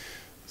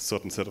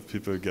 certain set of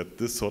people get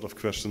this sort of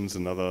questions,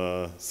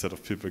 another set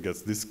of people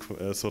gets this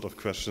sort of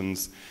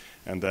questions,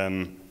 and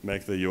then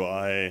make the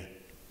UI,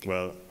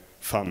 well,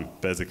 fun,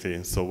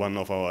 basically. So one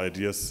of our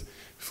ideas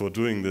for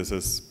doing this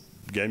is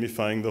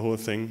gamifying the whole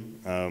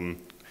thing.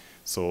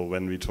 So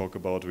when we talk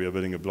about we are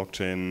building a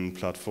blockchain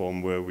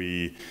platform where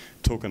we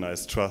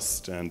tokenize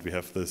trust, and we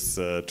have this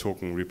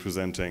token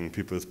representing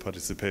people's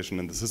participation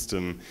in the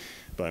system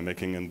by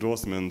making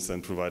endorsements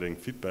and providing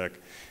feedback,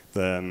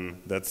 then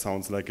that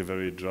sounds like a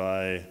very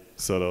dry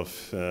sort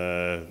of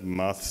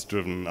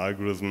math-driven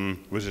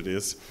algorithm, which it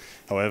is.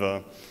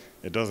 However,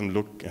 it doesn't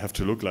have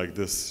to look like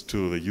this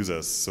to the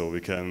users. So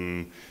we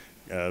can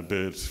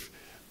build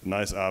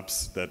nice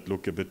apps that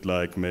look a bit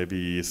like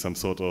maybe some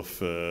sort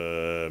of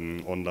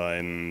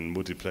online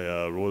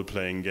multiplayer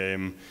role-playing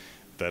game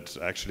that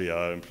actually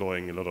are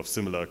employing a lot of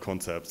similar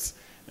concepts.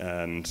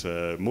 And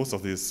most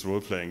of these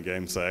role-playing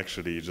games are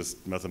actually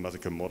just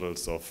mathematical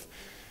models of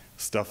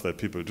stuff that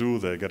people do.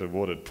 They get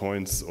awarded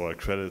points or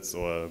credits,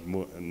 or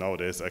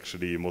nowadays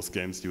actually most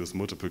games use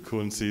multiple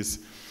currencies.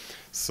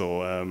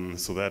 So,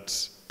 so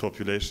that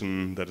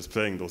population that is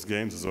playing those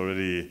games is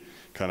already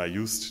kind of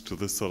used to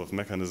this sort of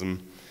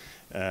mechanism.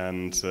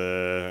 And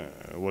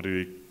what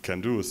we can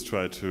do is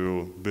try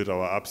to build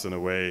our apps in a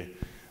way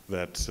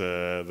that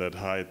that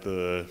hide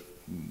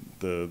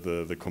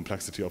the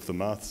complexity of the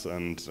maths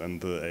and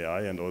the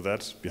AI and all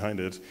that behind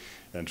it,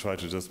 and try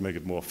to just make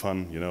it more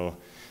fun.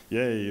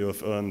 Yay, you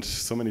have earned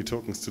so many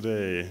tokens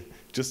today.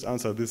 Just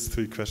answer these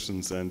 3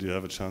 questions, and you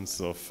have a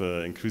chance of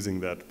increasing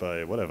that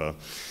by whatever.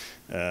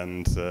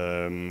 And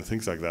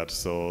things like that.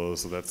 So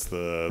that's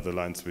the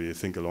lines we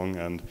think along.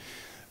 And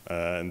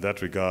in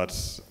that regard,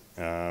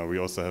 we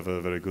also have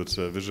a very good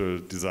visual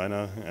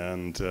designer,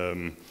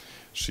 and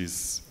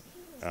she's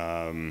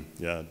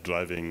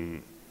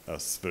driving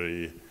us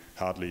very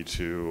hardly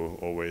to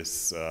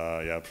always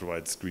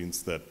provide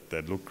screens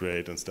that look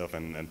great and stuff,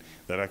 and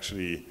that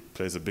actually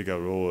plays a bigger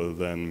role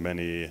than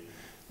many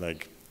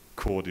like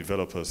core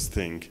developers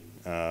think.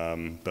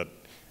 But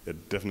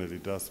it definitely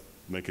does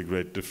make a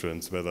great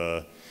difference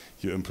whether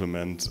you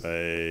implement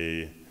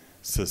a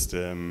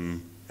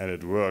system and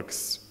it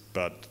works,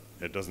 but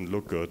it doesn't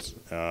look good.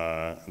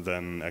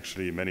 Then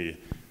actually many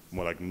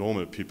more like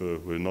normal people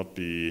will not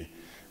be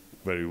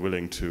very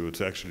willing to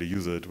actually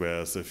use it,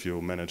 whereas if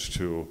you manage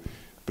to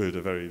build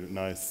a very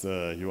nice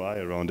UI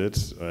around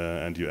it,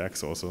 and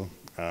UX also,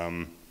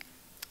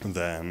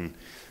 then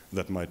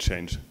that might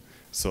change.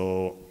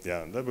 So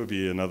yeah, that will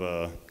be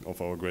another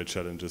of our great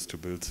challenges, to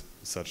build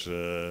such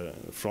a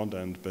front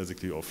end,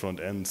 basically, or front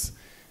ends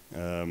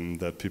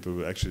that people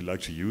will actually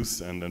like to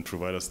use and then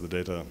provide us the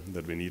data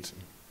that we need.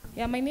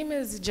 Yeah, my name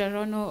is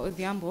Jarono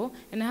Odhiambo,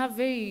 and I have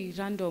very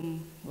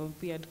random or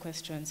weird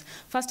questions.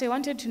 First, I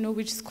wanted to know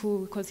which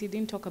school, because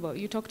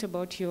you talked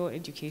about your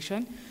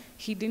education.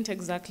 He didn't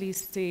exactly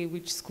say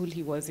which school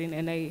he was in,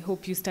 and I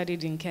hope you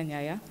studied in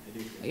Kenya, yeah? I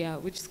did. Yeah,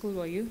 which school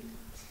were you?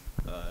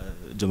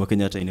 Jomo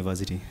Kenyatta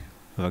University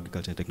of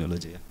Agriculture and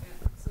Technology. Yeah.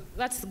 So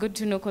that's good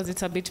to know, because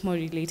it's a bit more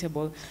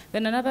relatable.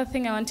 Then another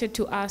thing I wanted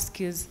to ask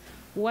is,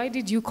 why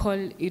did you call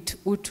it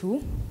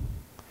UTU?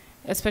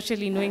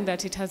 Especially knowing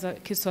that it has a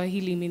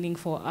Kiswahili meaning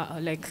for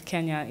like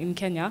Kenya, in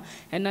Kenya.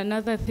 And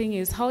another thing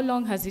is, how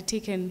long has it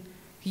taken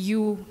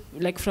you,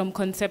 like from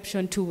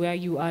conception to where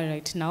you are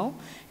right now?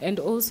 And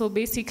also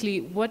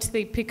basically what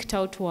they picked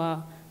out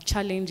were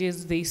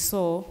challenges they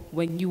saw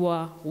when you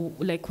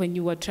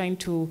were trying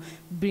to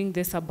bring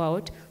this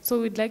about.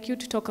 So we'd like you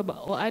to talk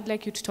about, or I'd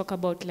like you to talk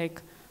about,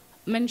 like,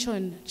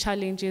 mention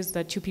challenges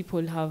that you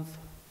people have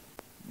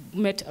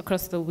met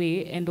across the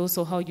way, and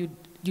also how you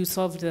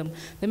solved them.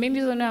 The main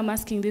reason why I'm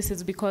asking this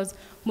is because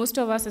most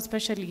of us,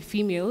 especially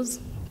females,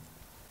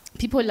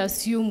 people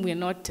assume we're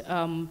not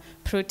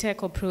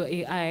pro-tech or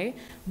pro-AI,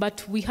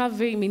 but we have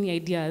very many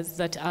ideas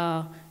that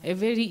are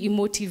very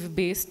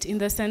emotive-based, in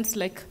the sense,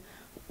 like,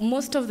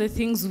 most of the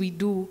things we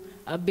do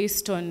are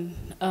based on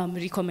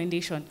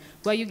recommendation.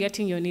 Where are you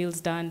getting your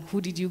nails done?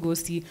 Who did you go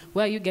see?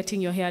 Where are you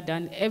getting your hair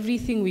done?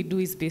 Everything we do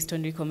is based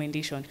on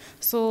recommendation.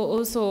 So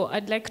also,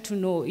 I'd like to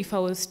know, if I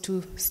was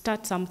to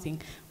start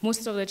something,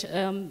 most of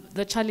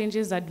the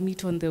challenges I'd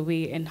meet on the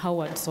way and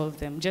how I'd solve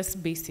them,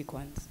 just basic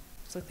ones.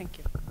 So thank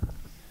you.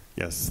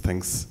 Yes,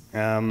 thanks.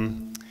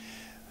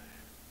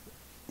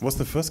 Was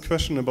the first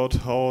question about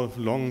how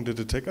long did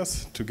it take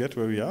us to get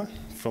where we are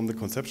from the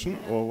conception,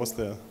 or was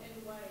there?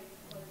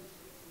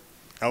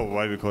 Oh,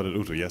 why we call it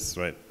UTU? Yes,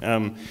 right.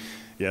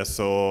 Yeah,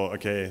 so,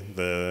 okay,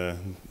 the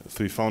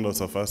three founders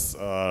of us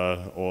are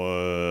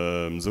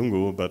all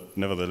Mzungu, but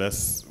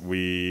nevertheless,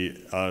 we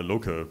are a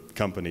local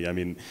company. I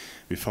mean,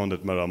 we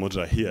founded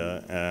Maramoja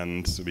here,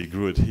 and we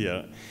grew it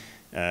here.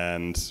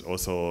 And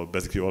also,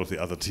 basically, all of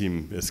the other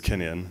team is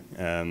Kenyan.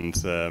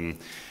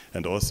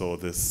 And also,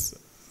 this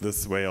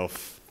way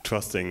of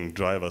trusting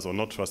drivers, or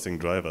not trusting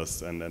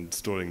drivers, and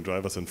storing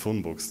drivers in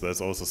phone books,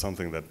 that's also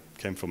something that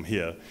came from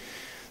here.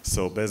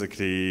 So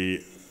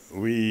basically,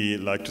 we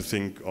like to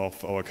think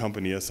of our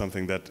company as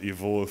something that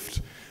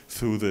evolved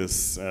through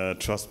this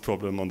trust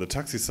problem on the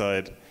taxi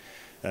side,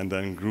 and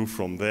then grew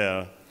from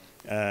there.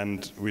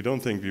 And we don't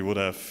think we would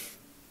have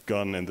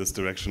gone in this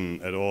direction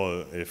at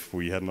all if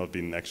we had not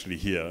been actually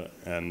here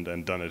and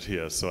done it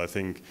here. So I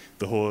think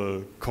the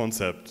whole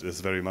concept is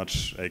very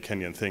much a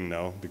Kenyan thing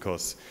now,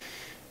 because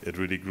it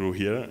really grew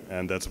here,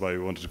 and that's why we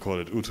wanted to call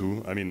it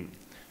UTU. I mean,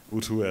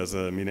 UTU as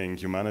a meaning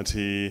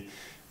humanity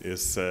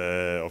is,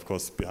 of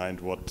course, behind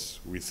what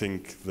we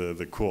think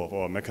the core of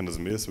our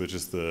mechanism is, which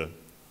is the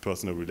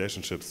personal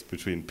relationships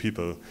between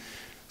people.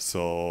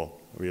 So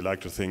we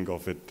like to think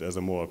of it as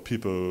a more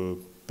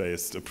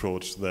people-based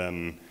approach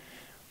than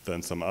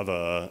some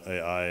other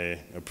AI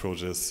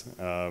approaches.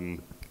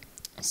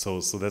 So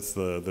that's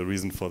the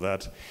reason for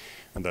that.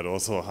 And that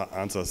also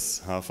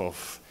answers half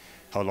of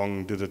how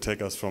long did it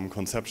take us from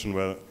conception.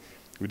 Well,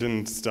 we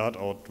didn't start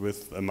out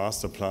with a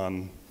master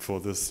plan for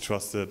this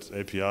trusted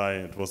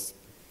API. It was,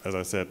 as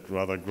I said,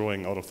 rather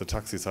growing out of the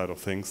taxi side of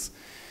things,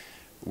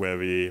 where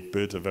we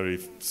built a very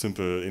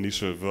simple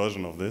initial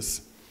version of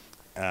this.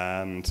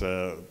 And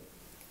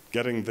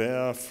getting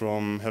there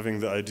from having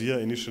the idea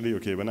initially,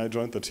 okay, when I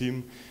joined the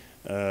team,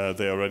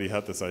 they already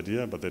had this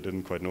idea, but they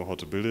didn't quite know how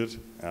to build it.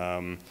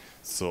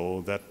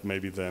 So that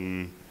maybe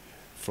then,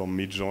 from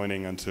me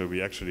joining until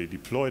we actually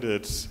deployed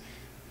it,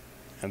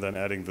 and then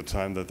adding the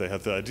time that they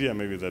had the idea,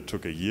 maybe that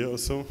took a year or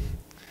so.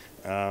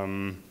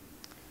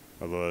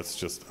 Although it's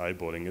just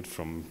eyeballing it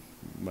from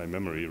my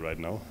memory right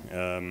now.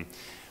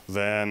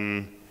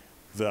 Then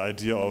the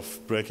idea of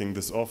breaking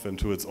this off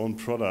into its own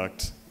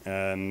product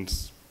and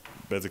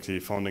basically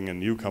founding a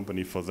new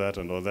company for that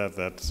and all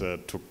that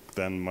took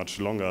then much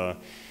longer.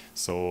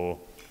 So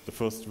the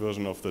first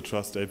version of the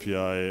Trust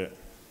API,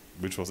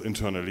 which was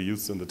internally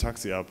used in the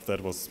taxi app,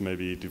 that was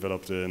maybe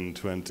developed in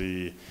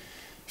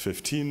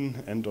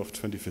 2015, end of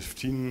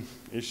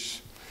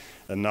 2015-ish.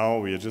 And now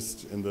we are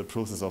just in the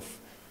process of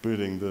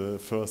building the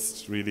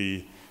first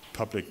really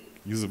public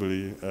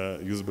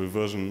usable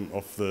version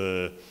of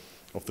the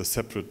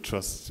separate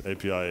Trust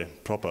API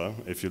proper,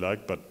 if you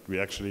like. But we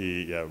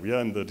actually, we are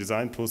in the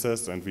design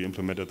process, and we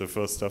implemented the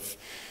first stuff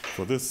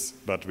for this,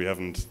 but we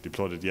haven't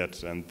deployed it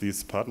yet. And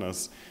these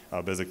partners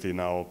are basically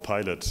now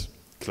pilot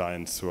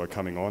clients who are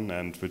coming on,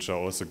 and which are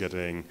also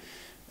getting,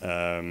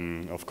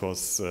 of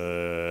course,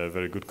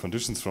 very good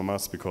conditions from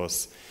us,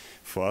 because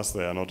for us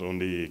they are not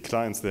only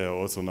clients, they are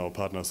also now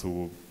partners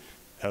who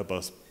help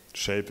us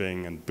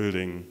shaping and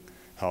building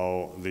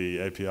how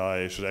the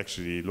API should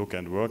actually look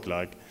and work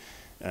like.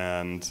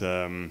 And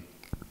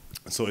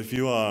so if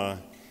you are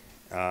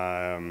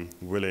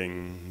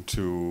willing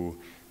to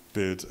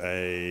build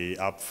a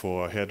app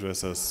for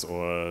hairdressers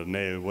or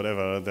nail,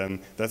 whatever, then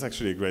that's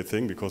actually a great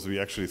thing, because we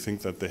actually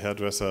think that the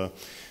hairdresser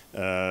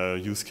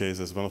use case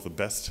is one of the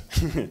best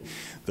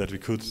that we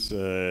could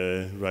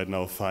right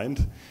now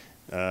find.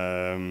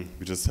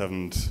 We just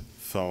haven't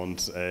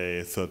found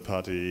a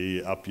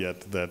third-party app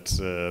yet that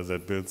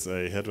that builds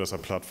a hairdresser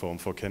platform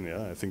for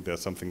Kenya. I think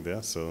there's something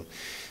there, so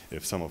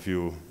if some of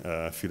you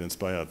feel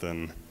inspired,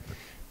 then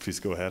please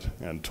go ahead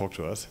and talk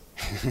to us.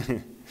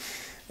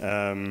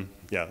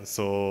 Yeah,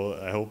 so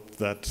I hope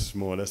that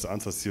more or less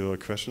answers your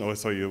question. Oh,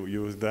 so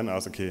you then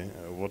asked, okay,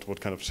 what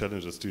kind of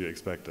challenges do you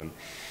expect? And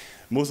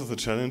most of the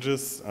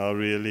challenges are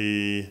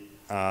really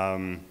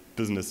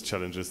business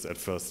challenges at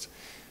first,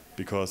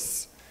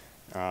 because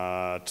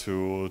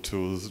to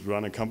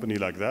run a company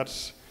like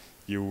that,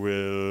 you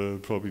will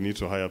probably need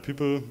to hire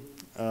people,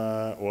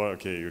 or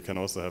okay, you can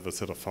also have a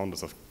set of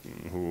founders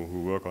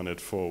who work on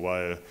it for a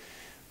while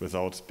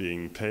without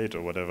being paid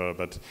or whatever.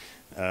 But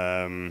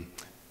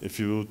if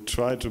you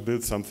try to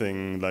build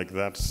something like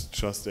that,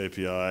 Trust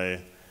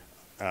API,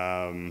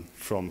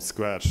 from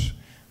scratch,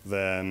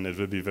 then it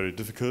will be very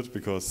difficult,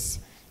 because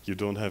you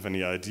don't have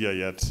any idea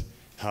yet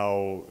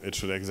how it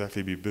should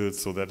exactly be built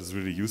so that it's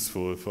really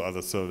useful for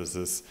other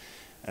services.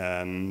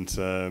 And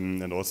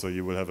also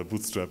you will have a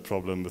bootstrap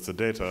problem with the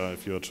data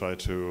if you try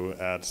to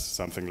add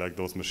something like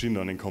those machine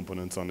learning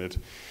components on it.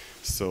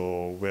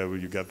 So where will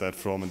you get that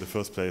from in the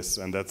first place?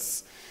 And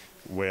that's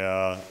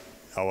where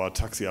our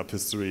taxi app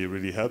history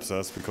really helps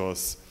us,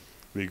 because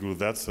we grew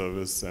that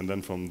service, and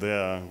then from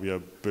there we are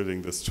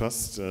building this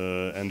trust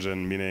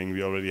engine, meaning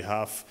we already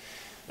have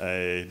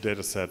a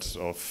data set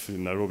of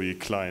Nairobi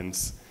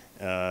clients,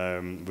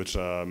 which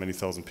are many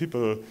thousand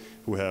people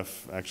who have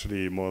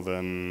actually more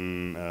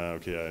than,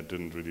 okay, I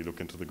didn't really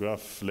look into the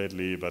graph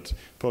lately, but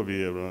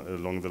probably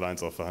along the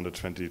lines of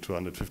 120 to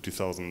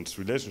 150,000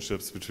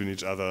 relationships between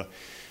each other.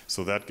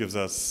 So that gives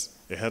us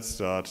a head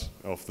start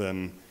of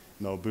then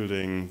now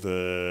building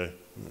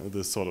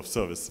this sort of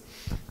service.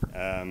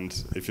 And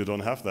if you don't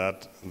have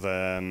that,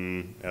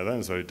 then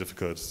it's very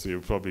difficult. So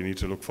you probably need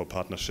to look for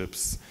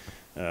partnerships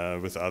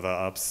with other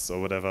apps or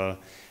whatever.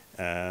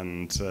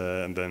 And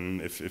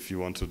then if you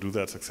want to do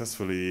that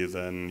successfully,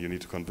 then you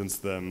need to convince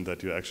them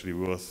that you're actually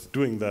worth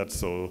doing that.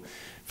 So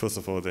first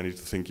of all, they need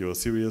to think you're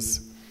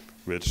serious,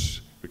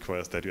 which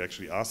requires that you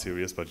actually are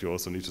serious, but you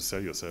also need to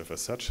sell yourself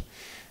as such.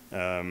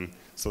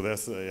 So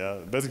there's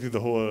basically the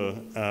whole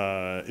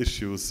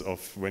issues of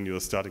when you're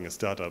starting a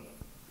startup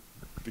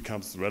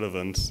becomes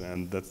relevant,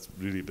 and that's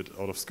really a bit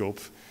out of scope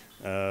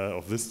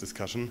of this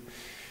discussion.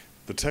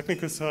 The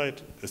technical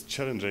side is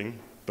challenging,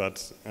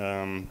 but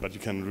you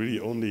can really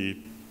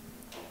only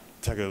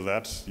tackle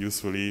that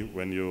usefully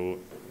when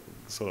you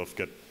sort of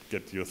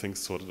get your things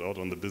sorted out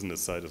on the business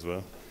side as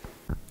well.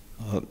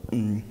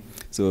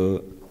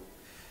 So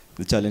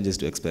the challenges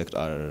to expect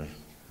are,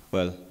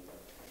 well,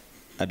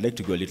 I'd like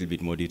to go a little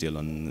bit more detail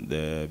on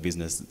the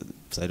business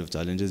side of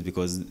challenges,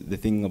 because the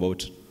thing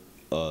about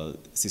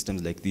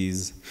systems like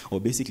these,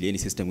 or basically any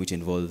system which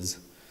involves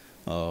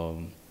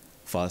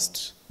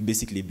first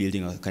basically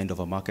building a kind of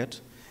a market,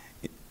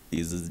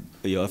 is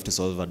you have to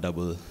solve a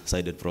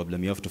double-sided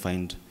problem. You have to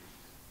find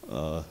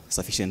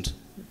sufficient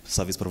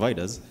service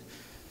providers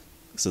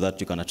so that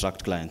you can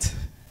attract clients,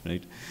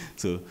 right?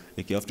 So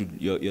like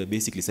you're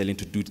basically selling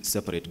to two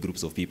separate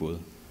groups of people,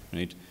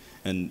 right?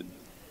 And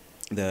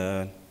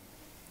the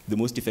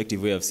most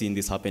effective way I've seen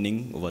this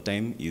happening over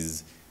time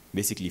is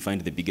basically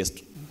find the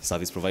biggest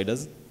service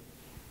providers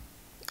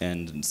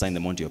and sign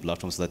them onto your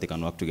platform so that they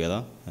can work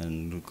together.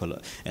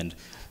 And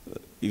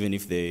even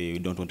if they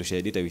don't want to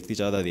share data with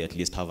each other, they at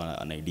least have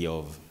an idea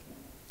of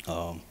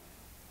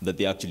that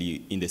they're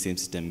actually in the same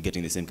system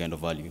getting the same kind of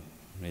value.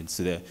 Right?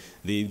 So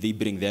they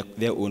bring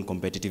their own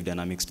competitive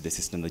dynamics to the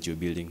system that you're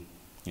building.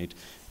 Right?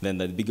 Then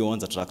the bigger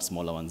ones attract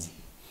smaller ones,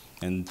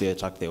 and they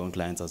attract their own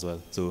clients as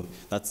well. So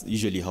that's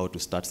usually how to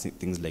start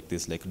things like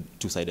this, like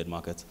two-sided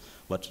markets.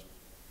 But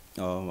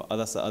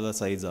other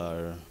sides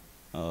are,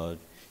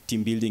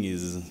 team building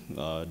is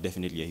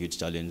definitely a huge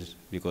challenge,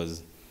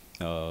 because,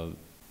 well,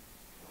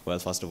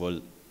 first of all,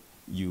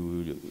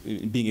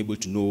 being able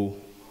to know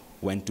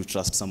when to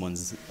trust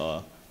someone's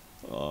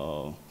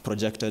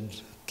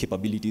projected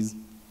capabilities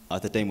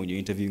at the time when you're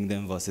interviewing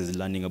them versus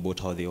learning about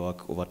how they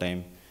work over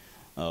time,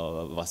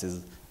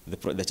 versus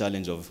the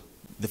challenge of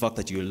the fact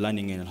that you're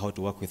learning and how to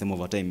work with them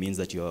over time means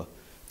that you're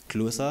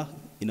closer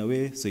in a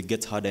way, so it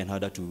gets harder and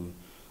harder to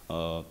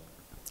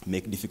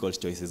make difficult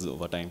choices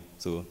over time.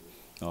 So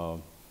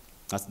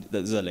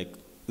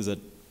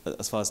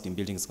as far as team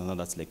building is concerned,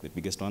 that's like the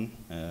biggest one.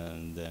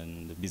 And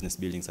then the business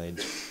building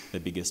side, the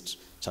biggest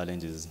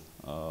challenge is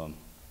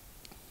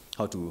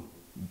how to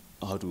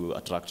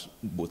attract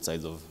both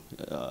sides of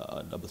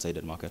a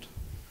double-sided market.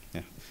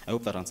 Yeah, I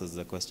hope that answers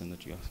the question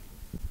that you asked.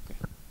 Okay.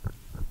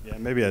 Yeah,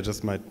 maybe I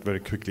just might very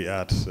quickly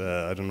add,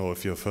 I don't know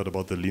if you've heard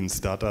about the lean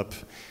startup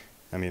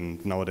I mean,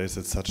 nowadays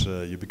it's such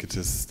a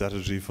ubiquitous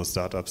strategy for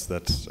startups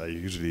that I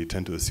usually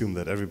tend to assume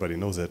that everybody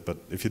knows it. But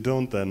if you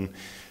don't, then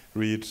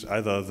read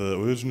either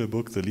the original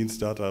book, The Lean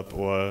Startup,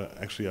 or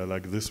actually I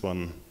like this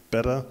one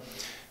better.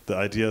 The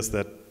idea is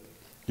that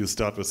you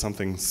start with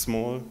something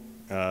small.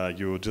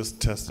 You just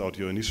test out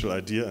your initial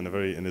idea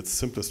in its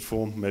simplest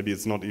form. Maybe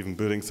it's not even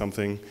building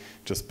something,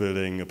 just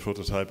building a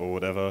prototype or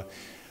whatever,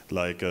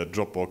 like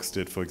Dropbox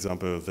did, for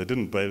example. They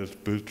didn't build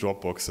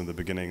Dropbox in the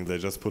beginning. They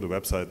just put a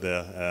website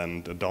there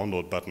and a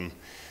download button.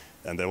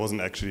 And there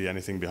wasn't actually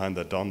anything behind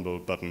that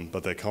download button,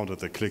 but they counted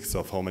the clicks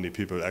of how many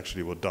people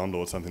actually would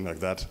download something like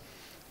that,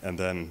 and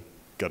then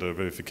got a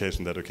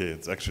verification that, okay,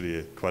 it's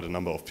actually quite a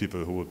number of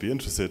people who would be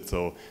interested.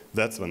 So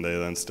that's when they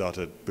then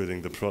started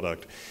building the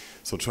product.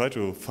 So try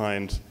to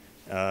find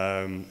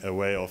a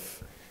way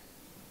of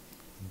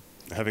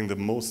having the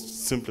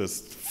most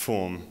simplest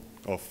form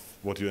of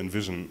what you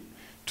envision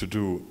to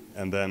do,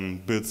 and then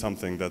build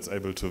something that's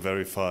able to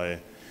verify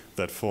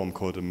that form,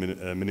 called a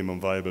minimum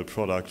viable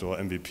product, or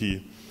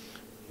MVP,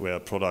 where a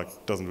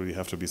product doesn't really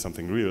have to be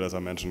something real, as I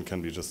mentioned,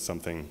 can be just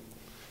something,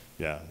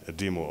 yeah, a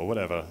demo or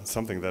whatever,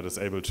 something that is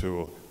able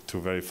to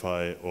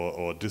verify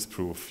or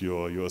disprove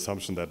your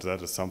assumption that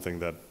that is something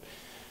that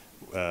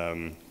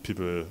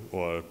people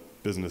or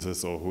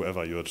businesses or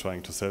whoever you're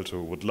trying to sell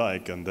to would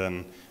like, and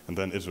then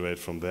iterate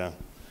from there.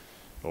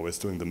 Always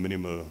doing the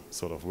minimal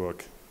sort of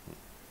work.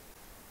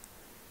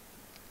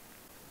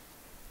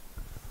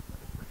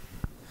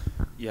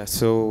 Yeah,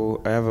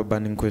 so I have a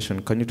burning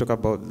question. Can you talk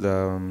about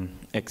the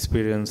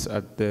experience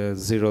at the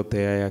Zeroth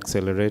AI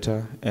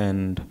Accelerator,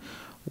 and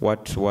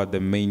what were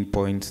the main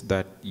points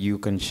that you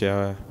can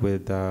share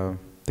with the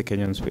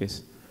Kenyan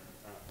space?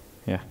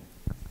 Yeah.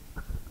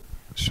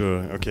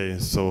 Sure, okay,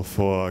 so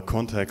for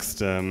context,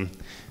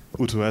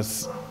 UTU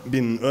has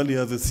been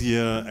earlier this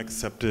year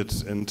accepted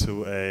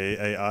into a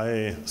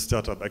AI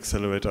startup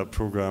accelerator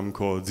program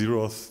called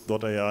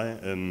Zeroth.ai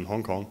in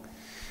Hong Kong.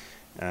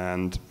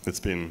 And it's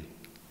been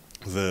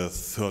the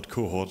third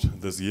cohort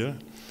this year.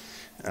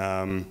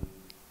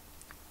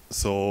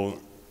 So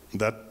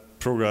that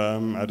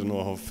program, I don't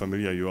know how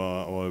familiar you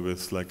are all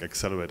with like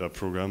accelerator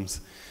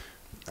programs,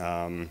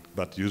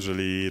 but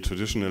usually,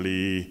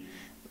 traditionally,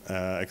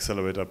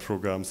 accelerator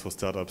programs for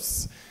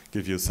startups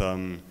give you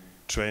some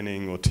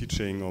training or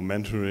teaching or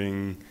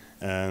mentoring,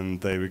 and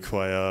they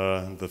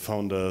require the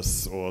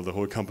founders or the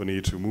whole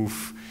company to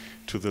move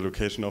to the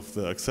location of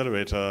the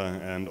accelerator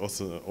and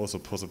also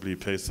possibly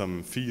pay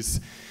some fees.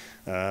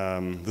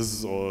 This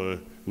is all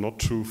not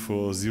true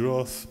for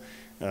Zeroth.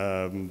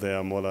 They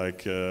are more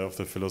like of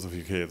the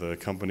philosophy, okay, the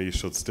company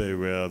should stay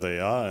where they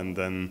are, and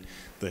then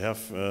they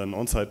have an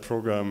on-site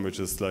program which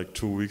is like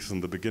 2 weeks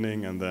in the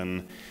beginning and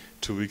then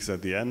 2 weeks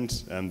at the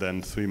end, and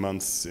then 3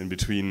 months in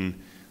between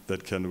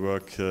that can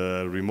work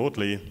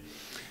remotely.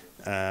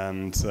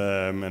 And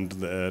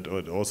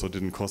it also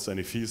didn't cost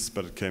any fees,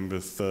 but it came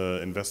with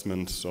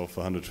investment of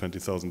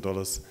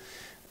 $120,000.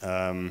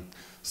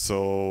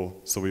 So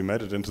we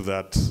made it into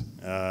that.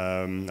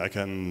 I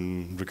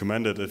can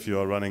recommend it if you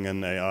are running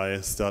an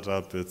AI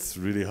startup. It's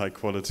really high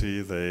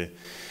quality. They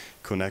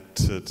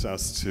connected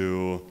us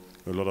to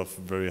a lot of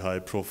very high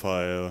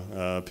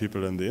profile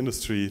people in the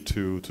industry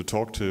to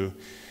talk to,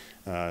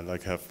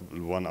 like have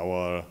 1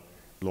 hour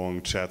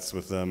long chats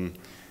with them.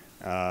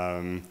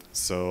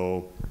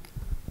 So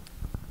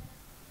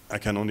I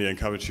can only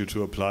encourage you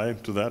to apply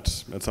to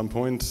that at some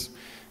point.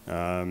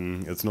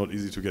 It's not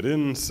easy to get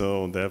in,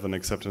 so they have an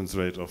acceptance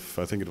rate of,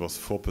 I think it was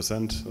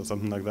 4% or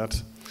something like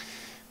that.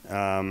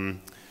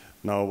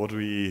 Now, what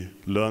we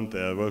learned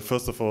there, well,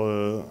 first of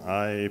all,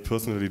 I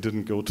personally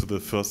didn't go to the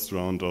first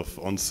round of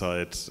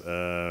on-site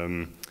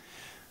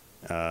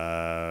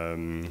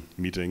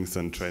meetings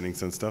and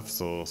trainings and stuff,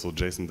 so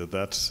Jason did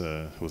that,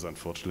 who's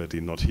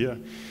unfortunately not here.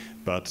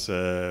 But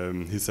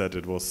he said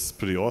it was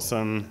pretty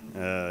awesome,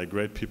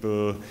 great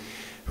people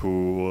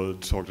who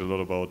talked a lot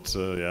about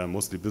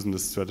mostly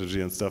business strategy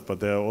and stuff, but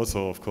there are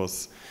also, of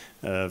course,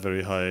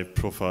 very high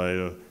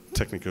profile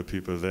technical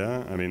people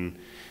there. I mean,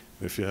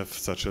 if you have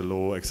such a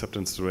low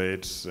acceptance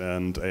rate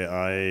and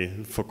AI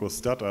focused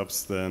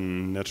startups,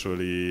 then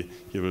naturally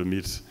you will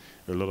meet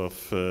a lot of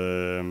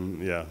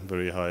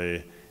very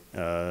high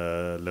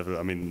level,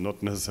 I mean,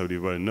 not necessarily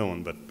well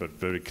known, but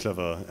very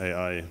clever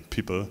AI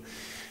people.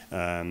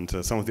 And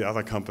some of the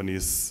other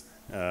companies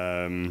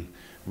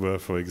were,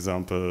 for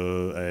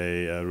example,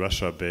 a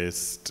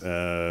Russia-based,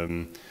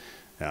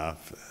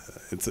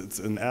 it's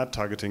an ad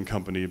targeting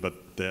company, but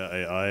their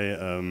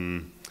AI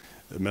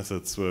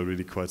methods were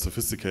really quite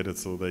sophisticated.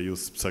 So they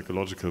use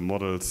psychological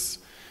models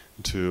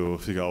to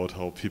figure out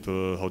how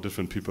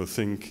different people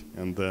think,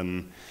 and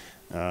then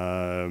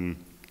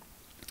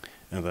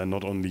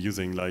not only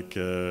using like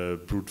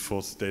brute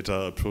force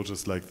data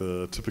approaches like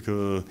the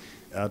typical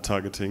ad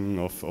targeting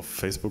of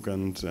Facebook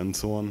and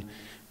so on,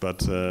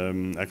 but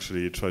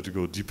actually try to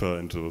go deeper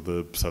into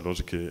the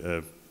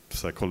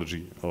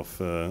psychology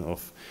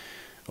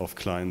of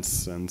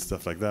clients and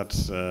stuff like that.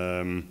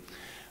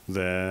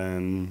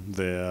 Then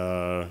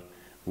there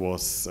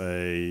was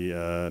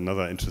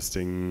another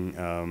interesting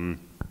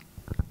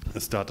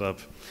startup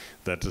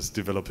that is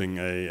developing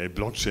a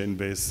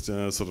blockchain-based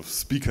sort of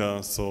speaker,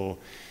 so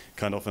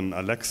kind of an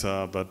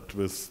Alexa, but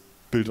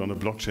built on a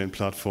blockchain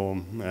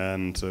platform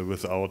and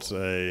without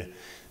a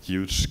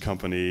huge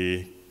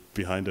company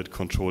behind it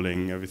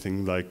controlling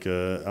everything like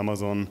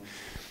Amazon.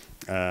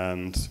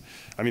 And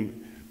I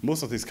mean,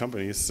 most of these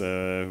companies,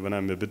 when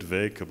I'm a bit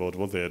vague about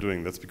what they are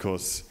doing, that's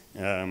because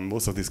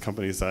most of these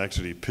companies are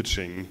actually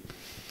pitching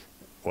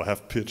or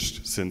have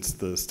pitched since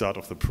the start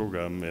of the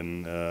program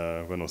in,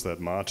 when was that,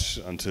 March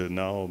until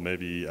now,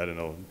 maybe, I don't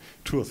know,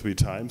 2 or 3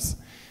 times.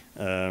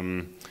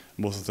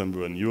 Most of them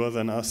were newer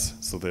than us,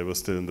 so they were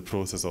still in the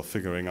process of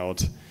figuring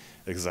out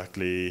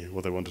exactly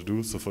what they want to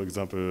do. So for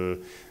example,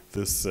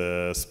 this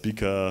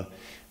speaker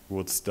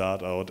would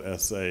start out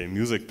as a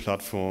music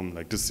platform,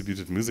 like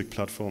distributed music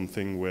platform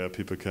thing where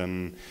people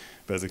can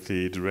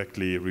basically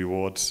directly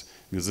reward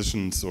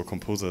musicians or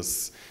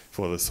composers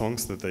for the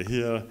songs that they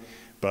hear.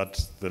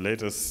 But the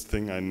latest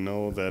thing I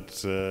know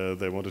that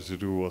they wanted to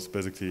do was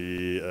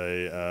basically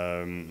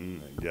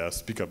a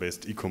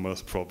speaker-based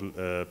e-commerce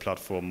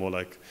platform, more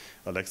like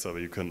Alexa,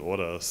 where you can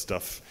order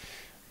stuff,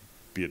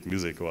 be it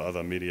music or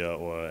other media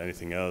or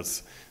anything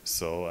else.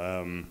 So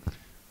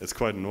it's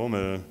quite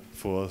normal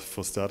for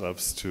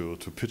startups to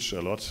pitch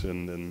a lot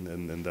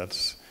in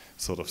that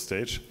sort of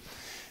stage.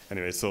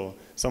 Anyway, so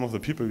some of the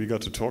people we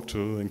got to talk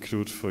to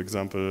include, for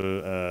example,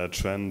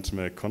 Trent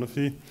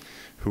McConaughey,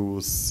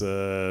 who's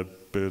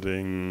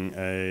building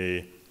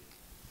a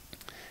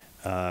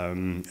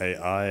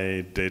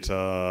AI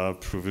data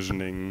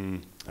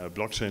provisioning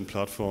blockchain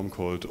platform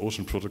called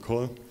Ocean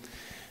Protocol.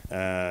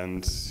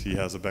 And he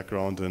has a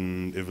background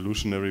in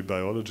evolutionary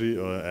biology,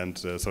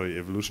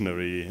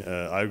 evolutionary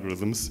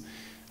algorithms.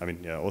 I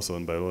mean, yeah, also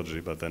in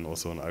biology, but then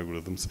also in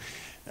algorithms.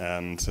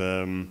 And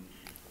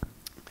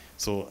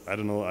so, I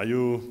don't know,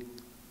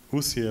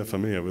 who's here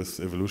familiar with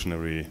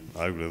evolutionary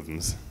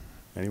algorithms?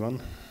 Anyone?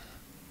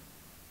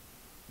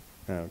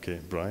 Okay,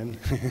 Brian.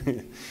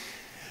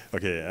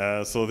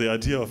 Okay, so the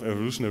idea of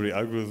evolutionary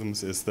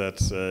algorithms is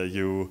that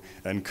you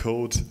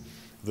encode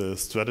the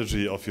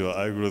strategy of your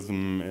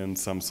algorithm in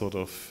some sort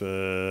of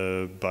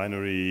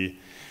binary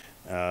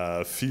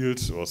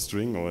field or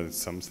string, or it's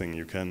something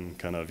you can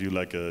kind of view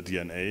like a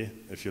DNA,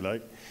 if you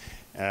like.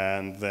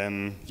 And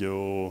then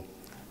you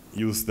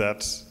use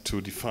that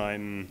to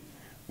define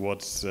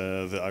what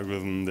the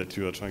algorithm that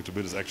you are trying to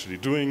build is actually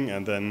doing,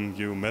 and then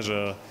you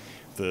measure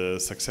the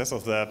success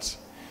of that.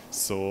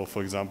 So,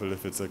 for example,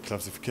 if it's a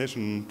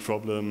classification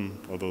problem,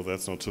 although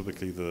that's not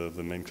typically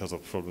the main class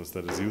of problems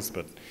that is used,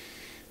 but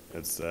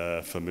it's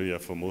familiar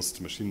for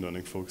most machine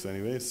learning folks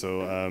anyway.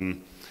 So,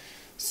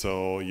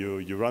 so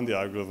you run the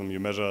algorithm, you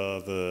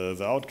measure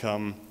the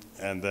outcome,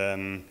 and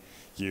then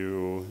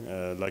you,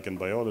 like in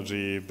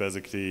biology,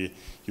 basically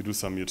you do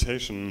some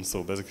mutation,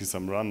 so basically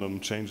some random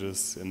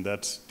changes in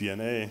that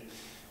DNA,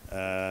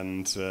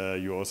 and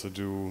you also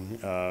do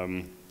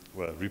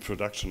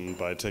reproduction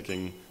by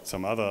taking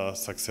some other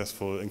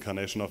successful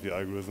incarnation of your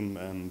algorithm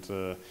and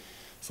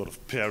sort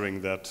of pairing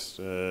that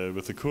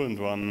with the current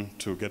one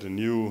to get a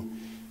new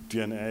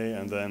DNA,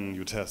 and then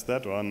you test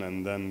that one,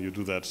 and then you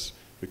do that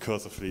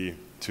recursively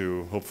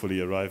to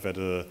hopefully arrive at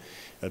a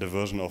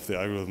version of the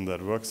algorithm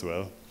that works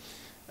well.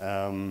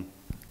 And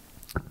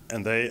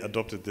they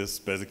adopted this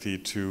basically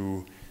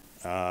to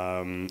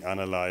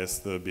analyze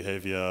the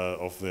behavior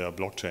of their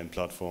blockchain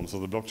platform. So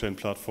the blockchain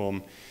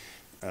platform,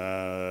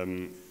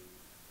 the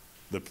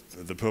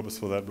purpose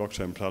for that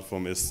blockchain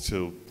platform is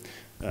to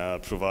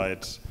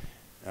provide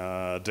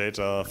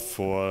data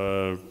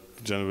for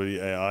generally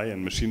AI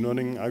and machine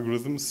learning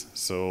algorithms.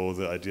 So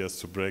the idea is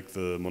to break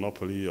the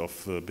monopoly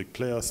of the big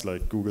players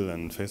like Google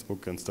and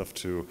Facebook and stuff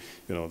to,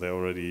 you know,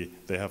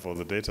 they have all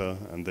the data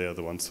and they are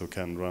the ones who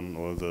can run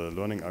all the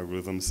learning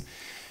algorithms.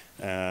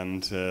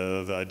 And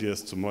the idea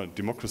is to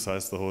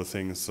democratize the whole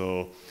thing.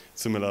 So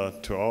similar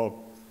to our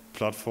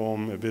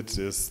platform a bit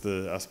is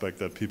the aspect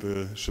that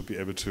people should be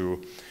able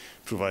to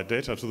provide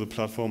data to the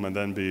platform and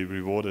then be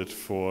rewarded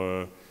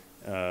for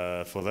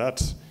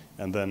that.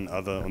 And then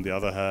on the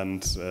other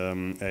hand,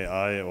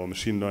 AI or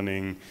machine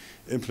learning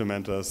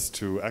implementers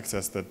to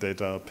access that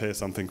data, pay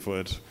something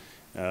for it,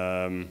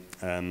 and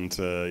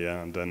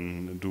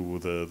then do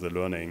the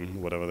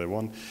learning, whatever they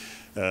want.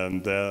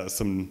 There are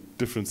some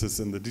differences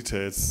in the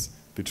details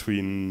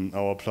between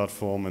our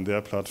platform and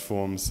their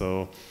platform.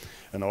 So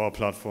in our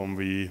platform,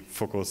 we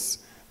focus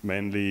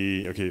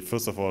mainly,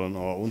 first of all, on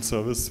our own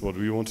service, what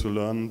we want to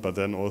learn, but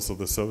then also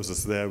the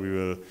services there, we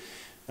will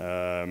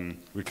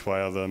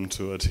require them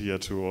to adhere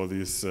to all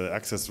these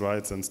access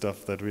rights and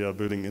stuff that we are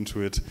building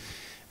into it.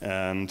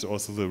 And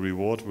also the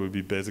reward will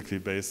be basically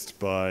based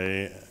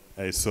by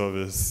a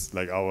service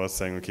like ours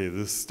saying, okay,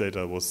 this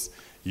data was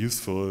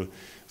useful,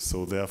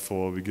 so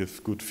therefore we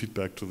give good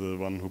feedback to the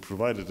one who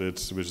provided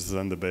it, which is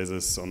then the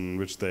basis on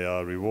which they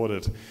are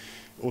rewarded.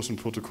 Ocean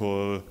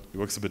Protocol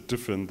works a bit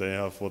different. They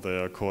have what they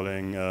are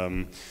calling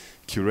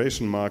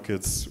curation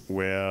markets,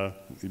 where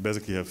you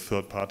basically have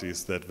third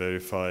parties that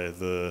verify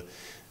the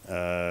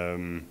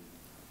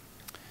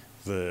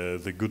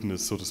the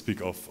goodness, so to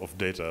speak, of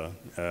data.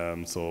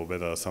 So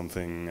whether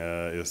something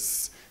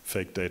is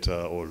fake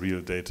data or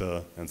real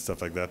data and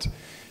stuff like that.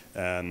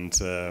 And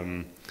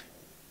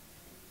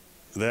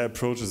their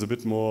approach is a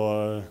bit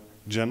more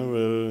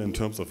general in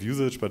terms of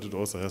usage, but it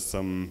also has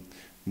some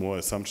more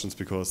assumptions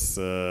because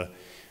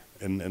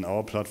in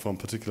our platform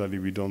particularly,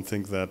 we don't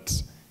think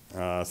that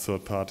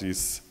third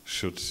parties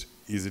should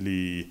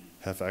easily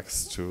have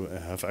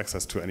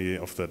access to any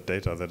of that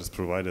data that is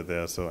provided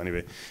there. So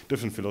anyway,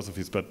 different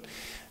philosophies. But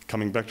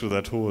coming back to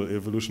that whole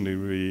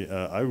evolutionary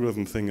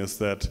algorithm thing is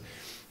that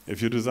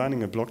if you're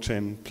designing a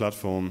blockchain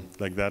platform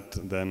like that,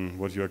 then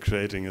what you are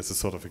creating is a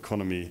sort of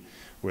economy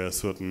where a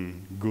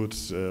certain good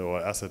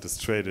or asset is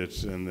traded,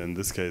 and in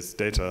this case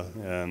data,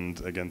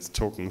 and against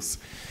tokens.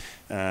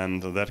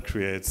 And that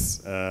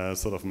creates a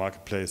sort of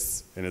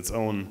marketplace in its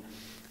own.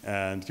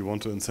 And you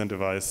want to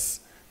incentivize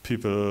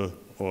people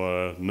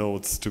or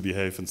nodes to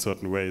behave in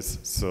certain ways.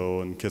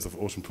 So in case of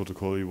Ocean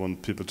Protocol, you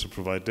want people to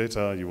provide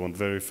data, you want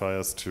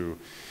verifiers to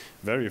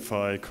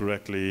verify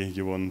correctly,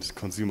 you want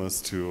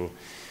consumers to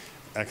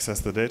access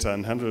the data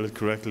and handle it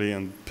correctly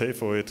and pay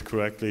for it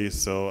correctly.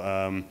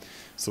 So,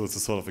 so it's a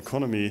sort of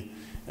economy.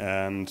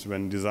 And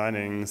when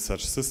designing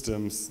such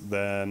systems,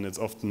 then it's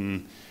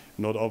often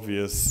not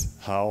obvious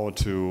how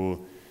to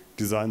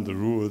design the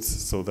rules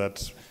so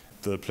that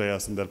the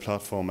players in that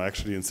platform are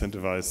actually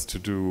incentivized to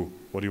do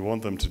what you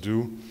want them to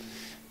do.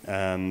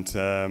 And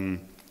then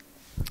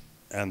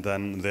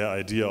their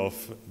idea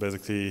of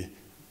basically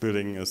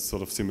building a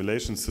sort of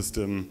simulation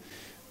system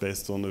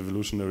based on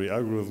evolutionary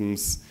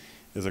algorithms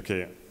is,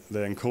 okay,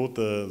 they encode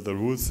the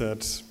rule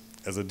set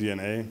as a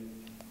DNA,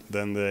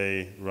 then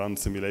they run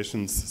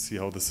simulations, see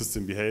how the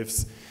system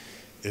behaves.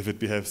 If it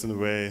behaves in a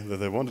way that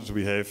they want it to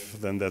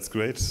behave, then that's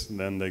great.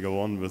 Then they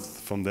go on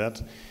from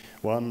that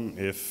one.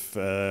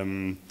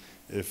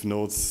 If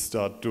nodes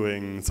start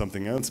doing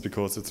something else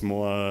because it's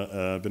more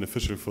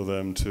beneficial for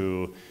them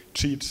to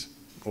cheat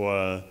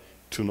or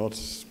to not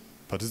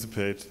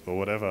participate or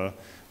whatever,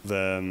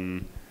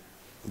 then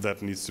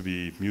that needs to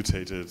be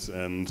mutated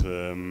and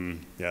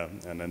yeah,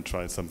 and then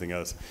try something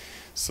else.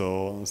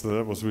 So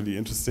that was really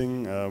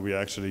interesting. We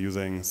are actually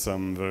using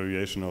some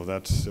variation of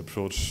that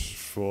approach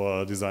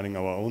for designing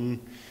our own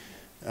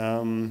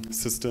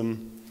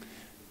system.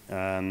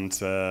 And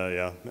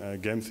yeah,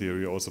 game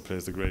theory also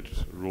plays a great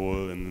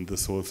role in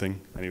this whole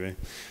thing. Anyway,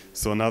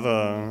 so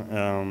another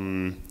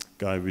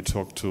guy we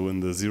talked to in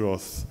the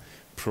Zeroth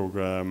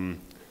program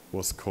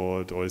was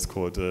called, or is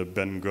called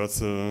Ben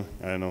Goertzel.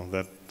 I know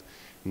that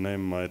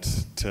name might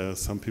tell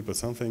some people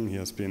something. He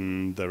has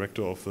been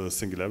director of the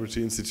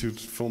Singularity Institute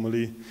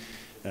formerly,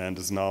 and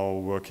is now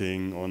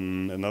working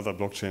on another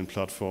blockchain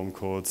platform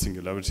called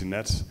Singularity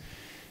Net,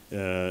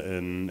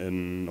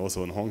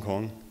 also in Hong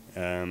Kong.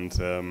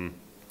 And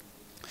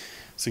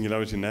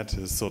Singularity Net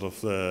is sort of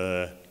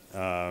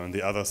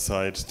the other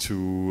side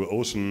to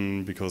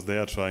Ocean, because they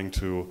are trying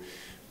to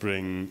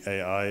bring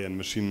AI and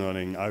machine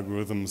learning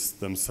algorithms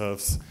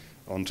themselves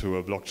onto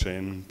a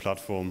blockchain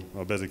platform,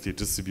 or basically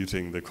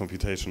distributing the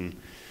computation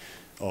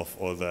of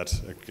all that,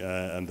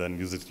 and then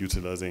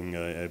utilizing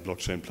a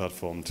blockchain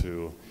platform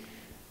to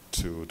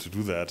do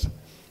that.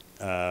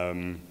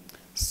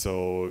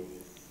 So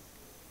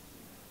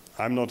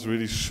I'm not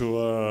really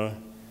sure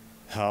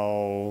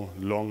how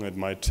long it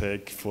might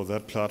take for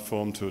that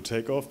platform to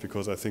take off,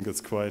 because I think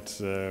it's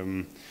quite,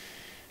 yeah,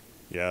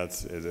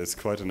 it's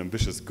quite an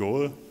ambitious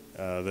goal.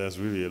 There's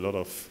really a lot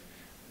of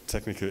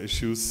technical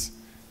issues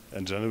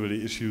and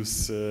generally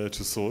issues to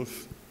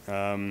solve.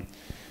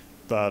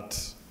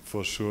 But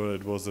for sure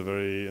it was a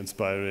very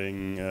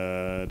inspiring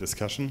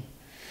discussion.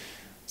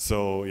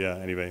 So yeah,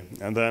 anyway.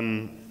 And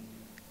then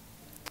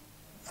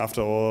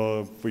after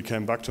all, we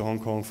came back to Hong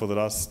Kong for the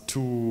last 2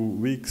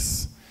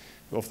 weeks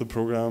of the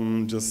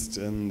program, just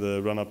in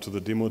the run-up to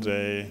the demo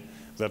day.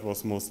 That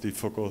was mostly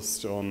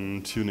focused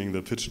on tuning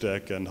the pitch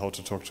deck and how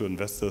to talk to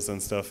investors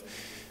and stuff.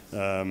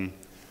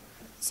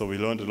 So we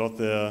learned a lot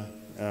there.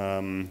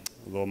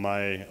 Though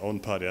my own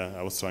part, yeah,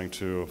 I was trying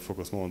to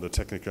focus more on the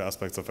technical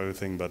aspects of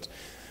everything, but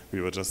we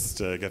were just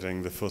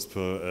getting the first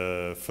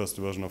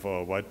version of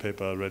our white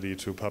paper ready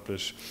to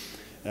publish,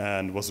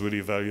 and was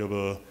really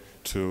valuable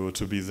to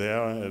be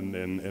there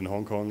in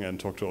Hong Kong and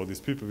talk to all these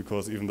people,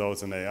 because even though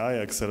it's an AI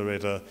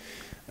accelerator,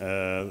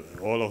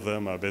 all of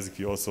them are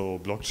basically also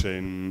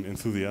blockchain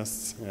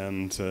enthusiasts.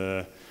 And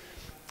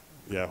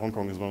yeah, Hong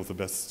Kong is one of the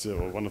best,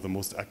 or one of the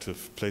most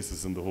active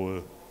places in the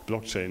whole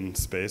blockchain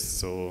space.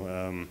 So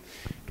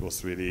it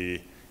was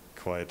really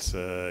quite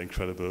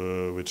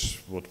incredible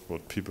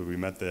what people we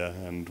met there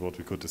and what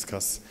we could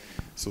discuss.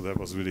 So that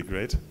was really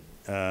great.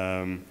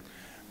 Learned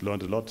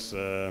a lot.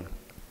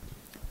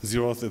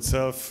 Zeroth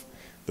itself,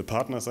 the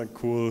partners are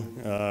cool.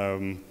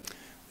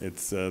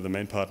 It's the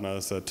main partner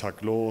is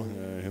Tak Lo,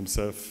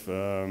 himself,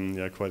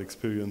 yeah, quite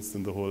experienced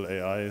in the whole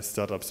AI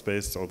startup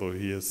space, although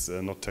he is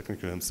not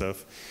technical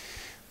himself.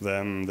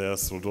 Then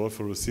there's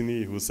Rodolfo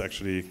Rossini, who's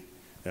actually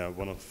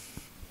one of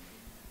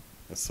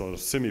sort of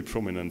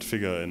semi-prominent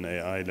figure in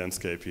AI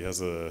landscape. He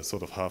has a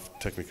sort of half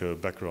technical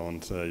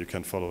background. You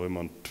can follow him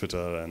on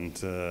Twitter,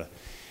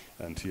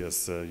 and he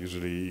has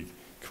usually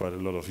quite a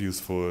lot of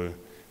useful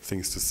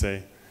things to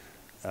say.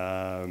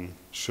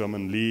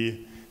 Sherman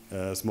Lee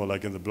is more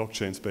like in the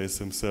blockchain space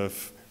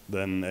himself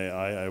than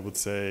AI, I would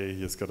say.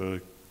 He's got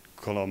a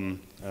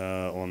column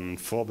on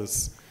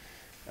Forbes.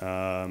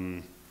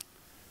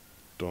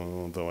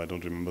 Though I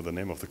don't remember the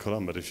name of the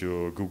column, but if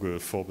you Google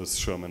Forbes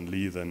Sherman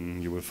Lee,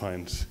 then you will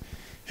find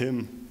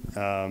him.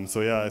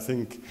 So yeah, I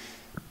think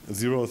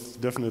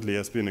Zeroth definitely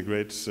has been a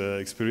great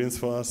experience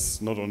for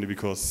us, not only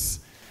because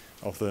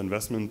of the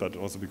investment, but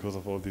also because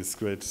of all these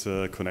great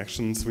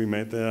connections we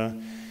made there.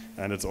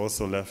 And it's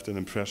also left an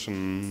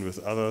impression with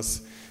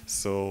others.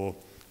 So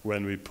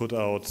when we put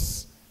out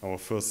our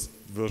first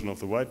version of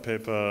the white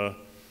paper,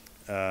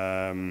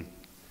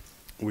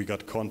 we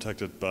got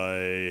contacted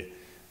by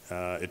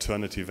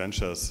Eternity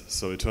Ventures.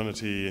 So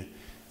Eternity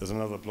is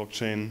another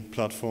blockchain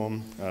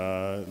platform,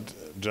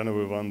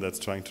 general one that's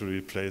trying to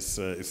replace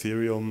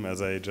Ethereum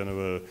as a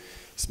general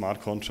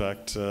smart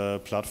contract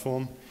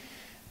platform.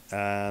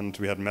 And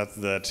we had met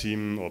their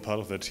team, or part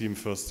of their team,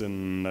 first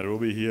in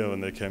Nairobi here when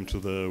they came to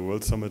the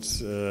World Summit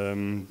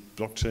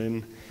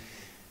blockchain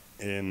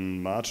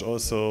in March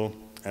also.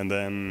 And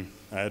then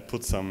I had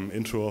put some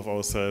intro of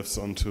ourselves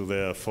onto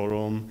their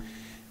forum.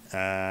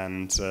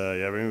 And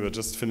yeah, when we were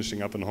just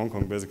finishing up in Hong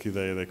Kong, basically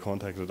they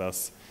contacted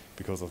us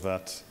because of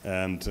that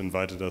and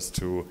invited us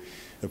to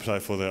apply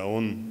for their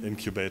own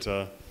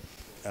incubator,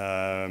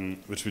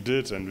 which we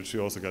did and which we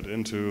also got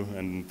into,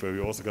 and where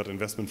we also got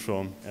investment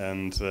from.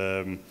 And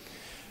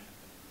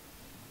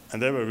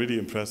they were really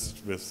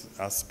impressed with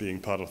us being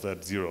part of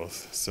that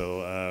Zeroth.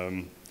 So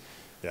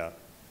yeah,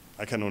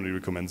 I can only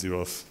recommend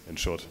Zeroth in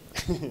short.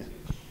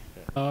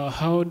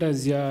 How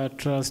does your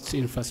trust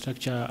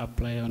infrastructure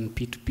apply on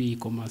P2P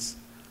e-commerce?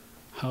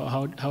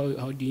 How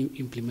do you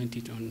implement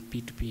it on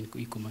P2P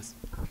e-commerce?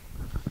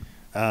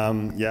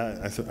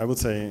 Yeah, I would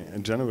say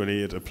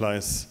generally it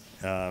applies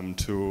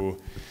to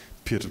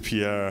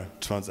peer-to-peer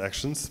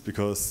transactions,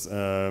 because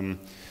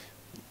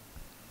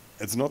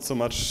it's not so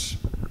much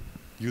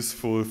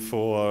useful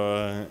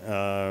for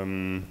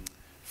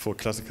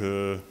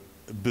classical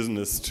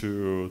business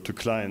to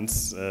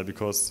clients,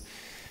 because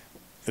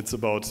it's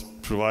about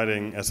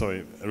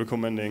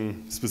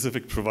recommending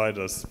specific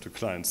providers to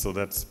clients. So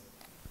that's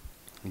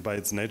by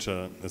its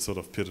nature a sort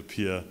of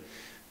peer-to-peer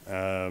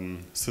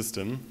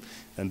system.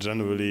 And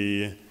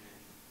generally,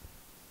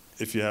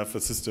 if you have a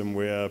system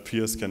where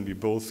peers can be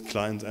both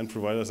clients and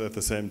providers at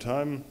the same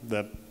time,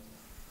 that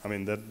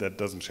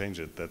doesn't change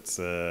it. That's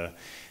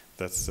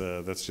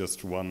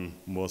just one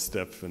more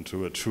step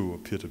into a true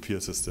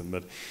peer-to-peer system.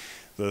 But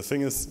the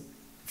thing is,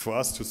 for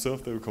us to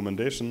serve the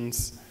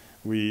recommendations,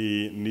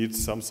 we need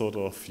some sort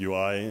of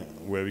UI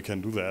where we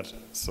can do that.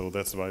 So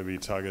that's why we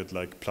target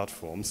like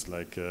platforms,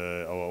 like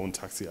our own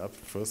taxi app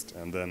first,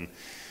 and then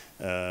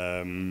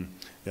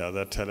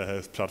that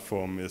telehealth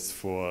platform is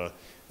for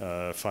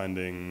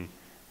finding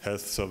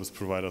health service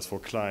providers for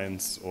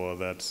clients, or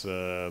that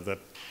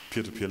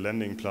peer-to-peer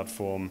lending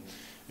platform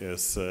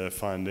is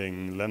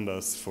finding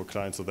lenders for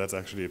clients. So that's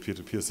actually a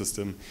peer-to-peer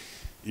system,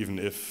 even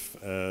if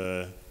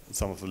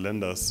some of the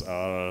lenders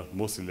are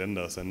mostly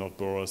lenders and not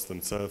borrowers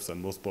themselves,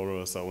 and most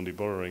borrowers are only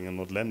borrowing and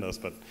not lenders.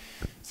 But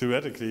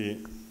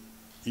theoretically,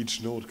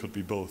 each node could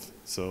be both.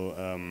 So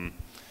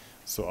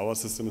so our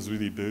system is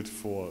really built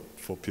for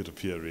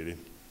peer-to-peer, really.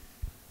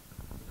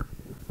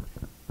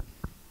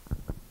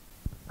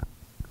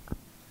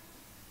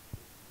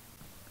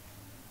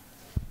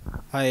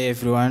 Hi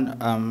everyone,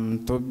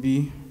 I'm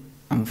Toby.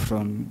 I'm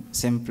from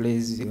same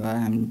place.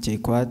 I'm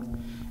JQuad.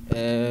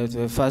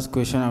 The first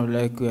question I would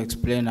like to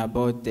explain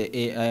about the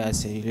AI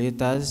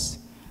accelerators.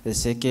 The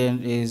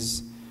second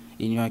is,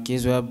 in your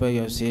case whereby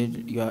you have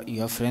said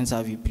your friends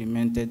have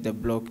implemented the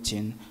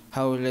blockchain,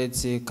 how, let's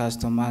say,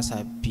 customers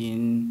have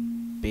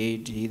been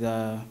paid,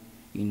 either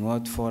in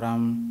what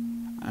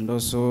forum, and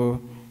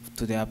also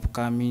to the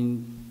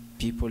upcoming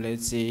people,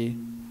 let's say,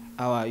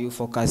 how are you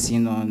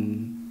focusing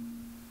on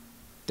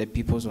the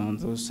people on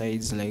those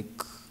sides,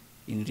 like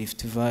in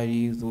Rift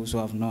Valley, those who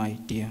have no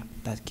idea,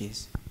 that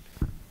case?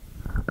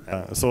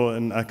 So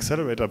an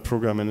accelerator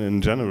program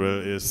in general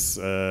is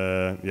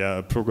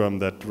a program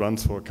that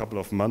runs for a couple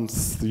of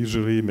months,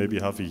 usually maybe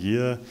half a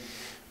year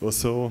or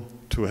so,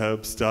 to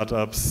help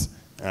startups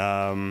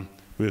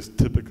with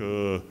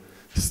typical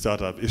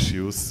startup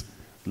issues,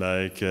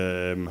 like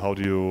how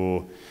do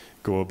you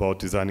go about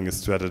designing a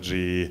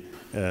strategy,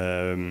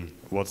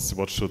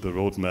 what should the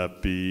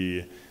roadmap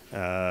be,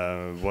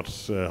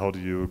 how do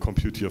you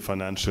compute your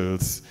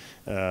financials,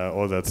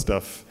 all that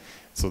stuff.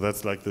 So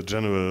that's like the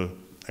general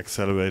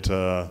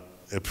accelerator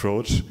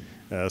approach.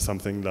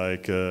 Something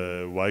like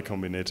Y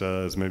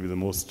Combinator is maybe the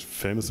most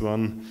famous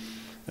one.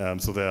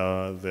 So there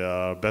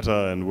are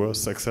better and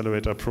worse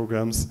accelerator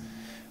programs.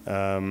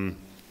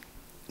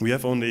 We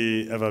have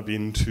only ever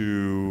been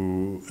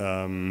to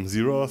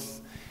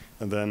Zeroth,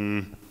 and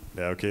then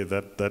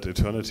that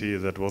Eternity,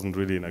 that wasn't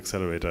really an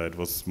accelerator. It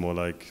was more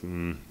like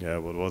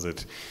what was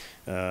it?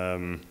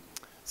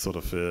 sort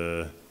of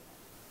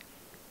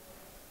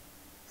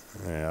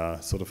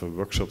a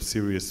workshop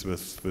series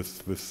with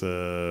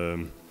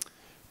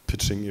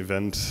pitching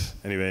event.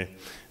 Anyway,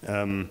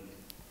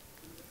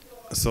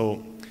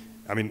 so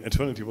I mean,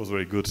 Eternity was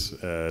very good.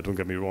 Don't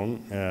get me wrong,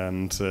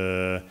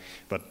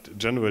 but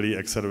generally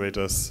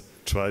accelerators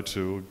try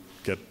to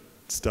get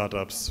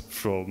startups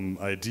from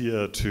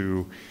idea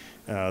to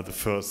the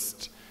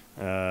first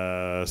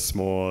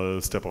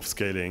small step of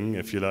scaling,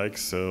 if you like.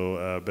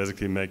 So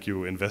basically make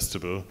you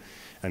investable.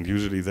 And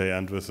usually they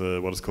end with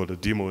what is called a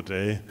demo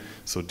day.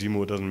 So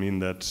demo doesn't mean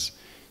that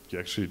you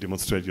actually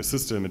demonstrate your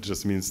system. It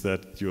just means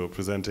that you're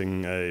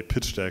presenting a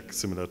pitch deck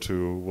similar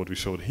to what we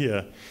showed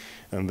here,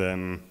 and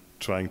then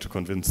trying to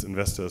convince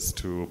investors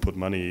to put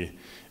money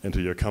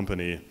into your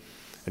company.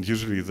 And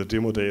usually the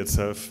demo day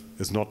itself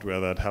is not where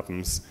that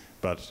happens,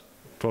 but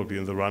probably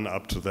in the run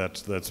up to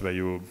that, that's where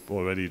you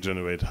already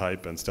generate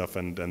hype and stuff.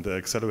 And the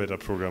accelerator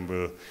program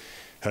will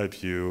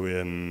help you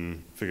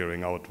in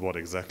figuring out what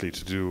exactly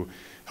to do,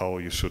 how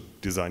you should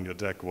design your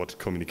deck, what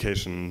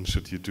communication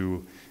should you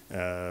do,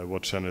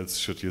 what channels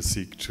should you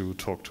seek to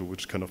talk to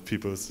which kind of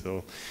people.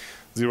 So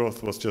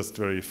Zeroth was just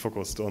very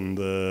focused on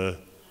the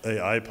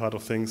AI part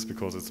of things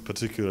because it's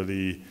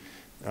particularly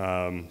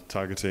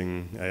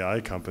targeting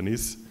AI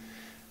companies,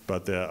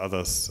 but there are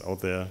others out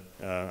there.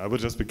 I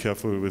would just be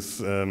careful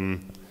with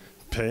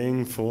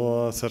paying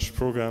for such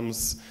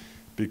programs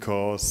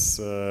because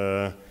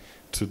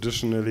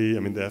traditionally, I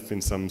mean, there have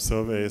been some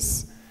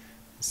surveys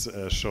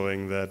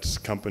showing that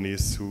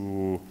companies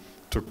who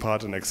took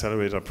part in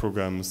accelerator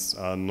programs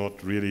are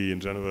not really, in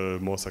general,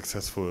 more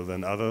successful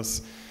than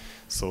others.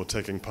 So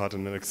taking part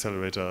in an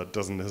accelerator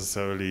doesn't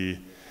necessarily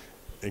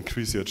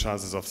increase your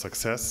chances of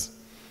success.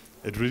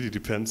 It really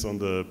depends on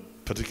the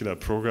particular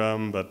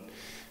program, but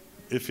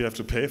if you have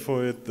to pay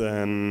for it,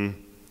 then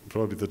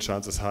probably the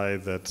chance is high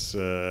that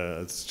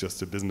it's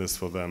just a business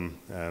for them,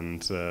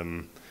 and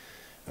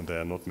they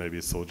are not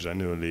maybe so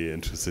genuinely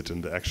interested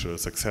in the actual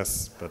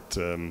success. But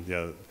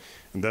yeah,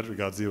 in that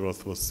regard,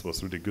 Zeroth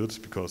was really good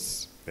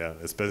because yeah,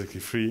 it's basically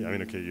free. I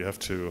mean, okay, you have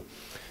to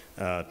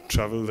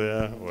travel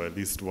there, or at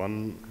least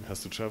one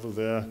has to travel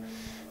there.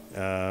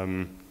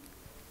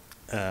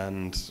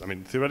 And I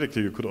mean,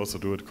 theoretically, you could also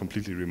do it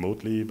completely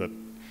remotely, but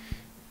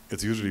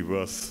it's usually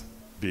worth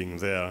being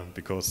there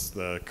because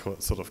the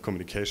sort of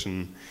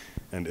communication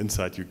and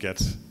insight you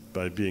get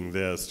by being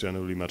there is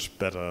generally much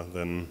better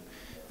than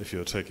if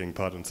you're taking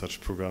part in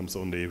such programs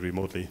only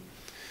remotely.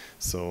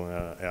 So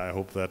I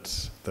hope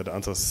that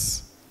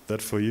answers that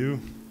for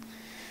you.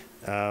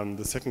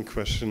 The second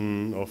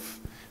question of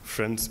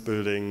friends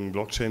building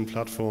blockchain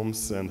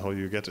platforms and how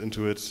you get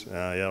into it.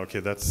 Yeah,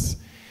 okay,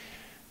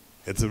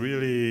 it's a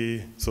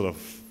really sort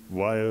of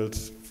wild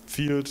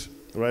field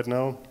right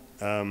now.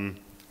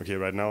 Okay,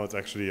 right now it's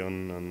actually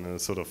on a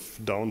sort of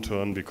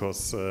downturn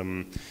because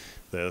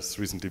there's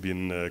recently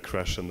been a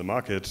crash in the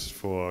market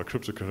for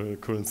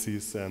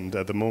cryptocurrencies, and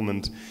at the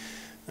moment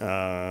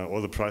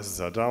all the prices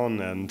are down,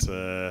 and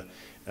a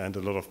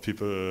lot of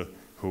people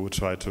who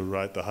try to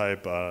ride the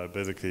hype are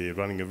basically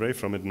running away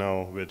from it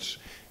now, which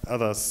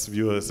others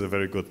view as a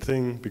very good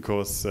thing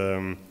because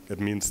it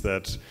means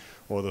that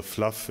all the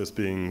fluff is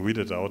being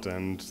weeded out,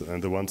 and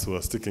the ones who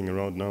are sticking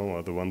around now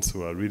are the ones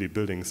who are really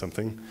building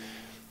something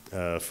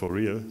for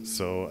real.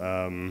 So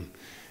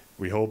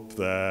we hope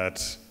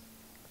that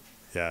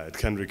yeah, it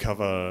can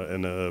recover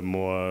in a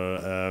more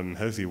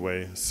healthy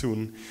way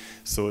soon.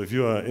 So if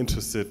you are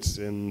interested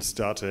in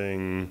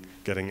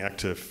getting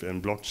active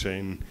in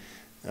blockchain,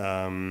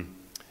 yeah,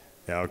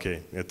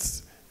 okay,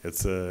 it's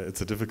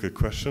a difficult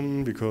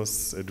question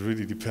because it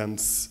really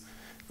depends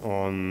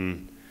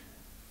on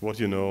what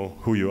you know,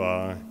 who you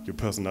are, your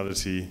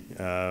personality,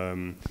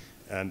 and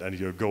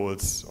your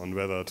goals on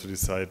whether to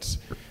decide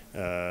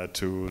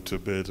to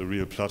build a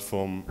real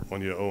platform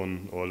on your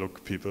own, or look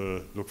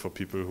for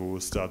people who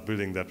start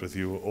building that with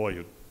you, or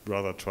you'd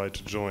rather try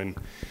to join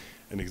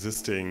an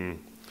existing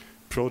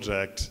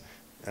project.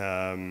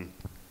 I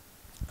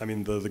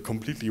mean, the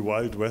completely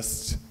Wild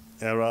West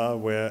era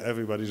where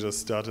everybody just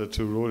started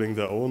to rolling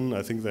their own,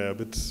 I think they're a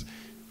bit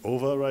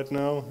over right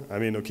now. I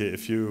mean, okay,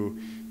 if you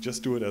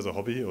just do it as a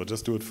hobby or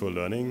just do it for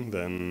learning,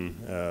 then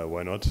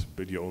why not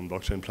build your own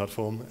blockchain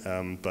platform?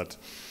 But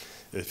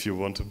if you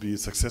want to be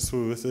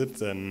successful with it,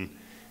 then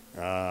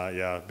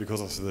yeah,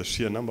 because of the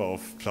sheer number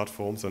of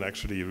platforms and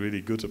actually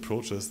really good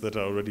approaches that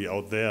are already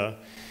out there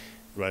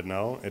right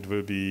now, it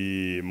will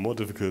be more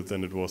difficult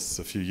than it was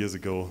a few years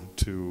ago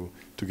to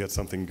get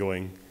something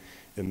going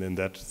in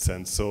that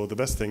sense. So the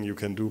best thing you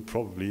can do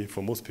probably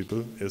for most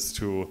people is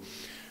to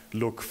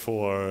look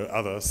for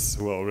others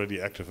who are already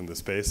active in the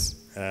space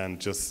and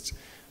just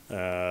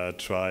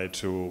try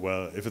to,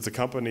 well, if it's a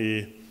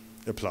company,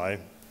 apply.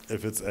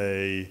 If it's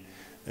a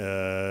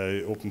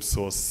open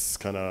source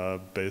kind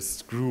of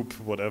based group,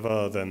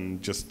 whatever, then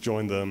just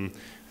join them,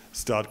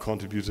 start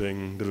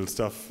contributing little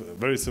stuff,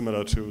 very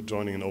similar to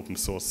joining an open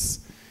source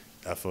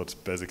effort,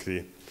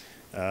 basically.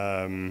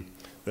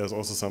 there's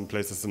also some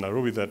places in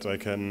Nairobi that I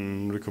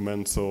can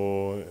recommend.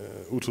 So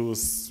UTU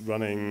is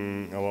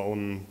running our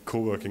own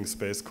co-working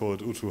space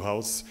called UTU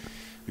House.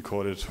 We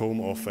call it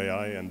Home of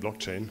AI and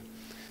Blockchain.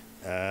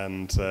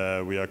 And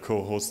we are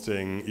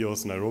co-hosting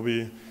EOS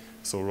Nairobi.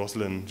 So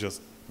Roslyn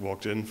just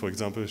walked in, for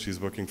example. She's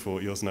working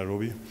for EOS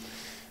Nairobi.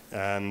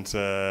 And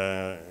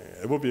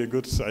it would be a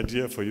good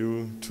idea for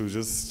you to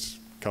just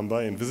come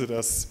by and visit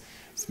us,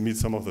 meet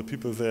some of the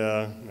people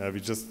there. We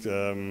just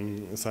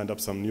signed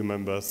up some new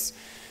members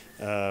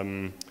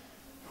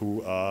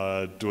who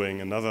are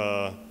doing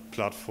another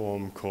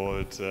platform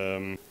called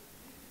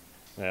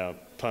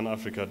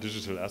Pan-Africa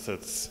Digital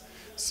Assets.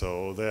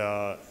 So they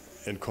are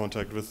in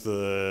contact with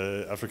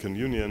the African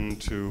Union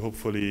to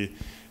hopefully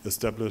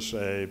establish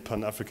a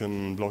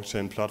Pan-African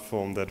blockchain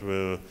platform that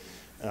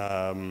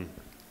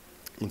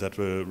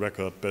will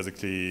record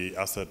basically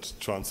asset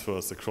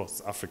transfers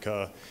across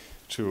Africa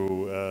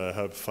to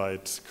help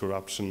fight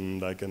corruption,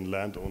 like in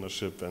land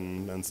ownership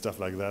and stuff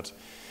like that.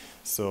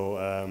 So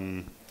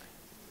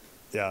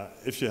yeah,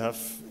 if you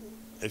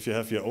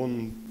have your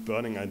own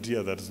burning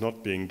idea that is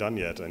not being done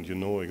yet, and you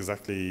know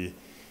exactly,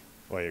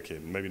 well, okay,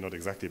 maybe not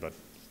exactly, but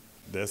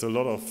there's a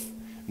lot of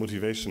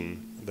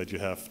motivation that you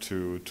have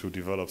to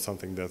develop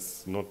something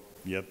that's not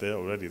yet there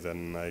already,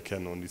 then I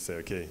can only say,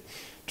 okay,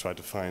 try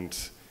to find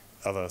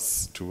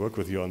others to work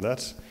with you on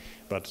that.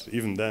 But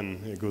even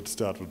then, a good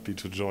start would be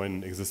to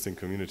join existing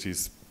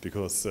communities,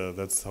 because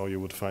that's how you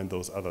would find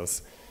those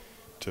others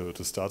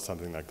to start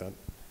something like that.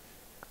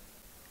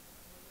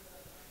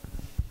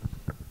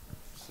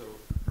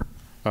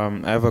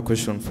 I have a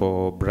question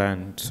for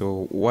Brian.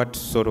 So what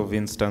sort of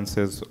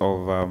instances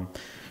of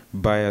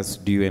bias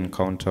do you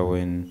encounter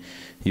when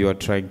you are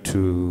trying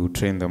to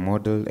train the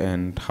model,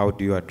 and how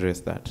do you address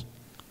that?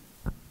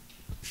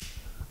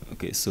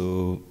 Okay,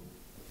 so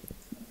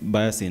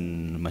bias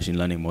in machine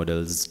learning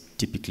models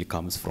typically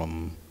comes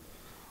from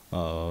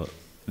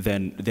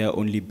then there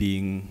only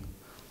being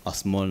a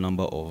small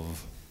number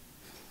of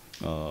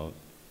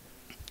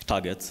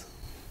targets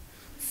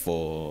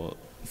for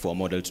a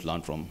model to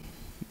learn from.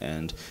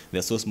 And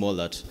they're so small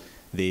that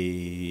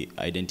they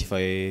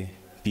identify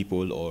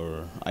people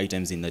or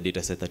items in the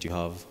data set that you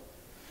have,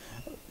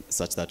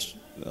 such that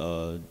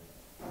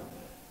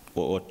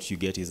what you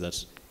get is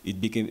that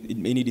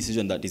any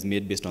decision that is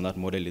made based on that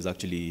model is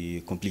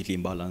actually completely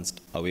imbalanced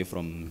away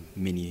from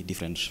many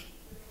different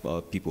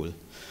people.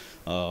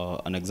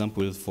 An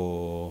example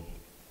for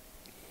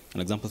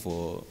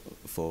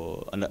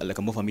like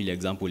a more familiar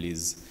example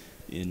is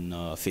in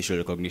facial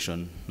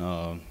recognition.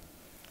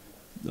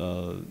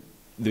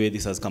 The way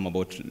this has come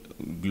about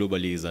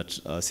globally is that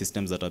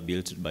systems that are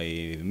built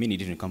by many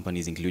different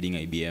companies, including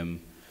IBM,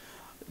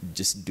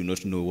 just do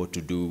not know what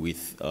to do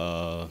with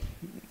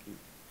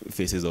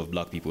faces of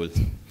black people.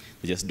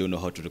 They just don't know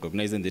how to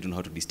recognize them. They don't know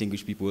how to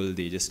distinguish people.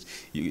 They just,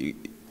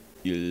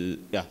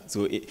 yeah.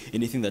 So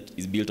anything that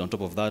is built on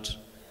top of that,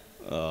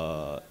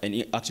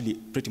 and actually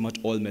pretty much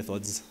all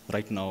methods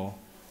right now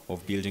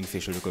of building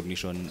facial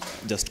recognition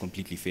just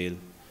completely fail.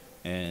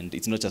 And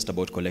it's not just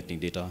about collecting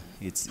data.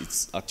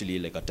 It's actually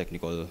like a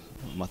technical,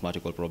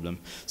 mathematical problem.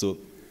 So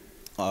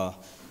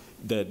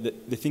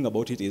the thing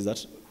about it is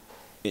that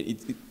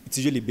it's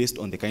usually based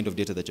on the kind of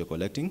data that you're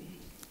collecting,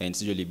 and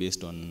it's usually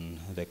based on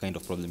the kind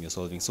of problem you're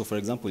solving. So for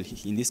example,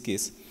 in this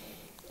case,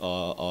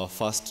 our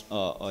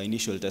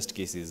initial test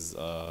case is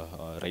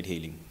ride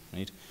hailing,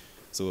 right?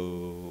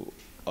 So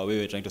our way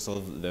we're trying to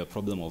solve the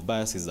problem of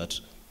bias is that,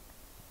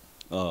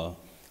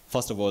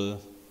 first of all,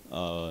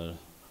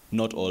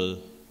 not all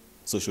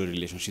social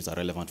relationships are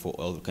relevant for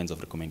all kinds of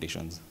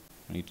recommendations,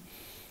 right?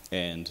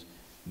 And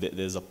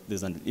there's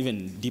an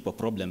even deeper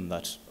problem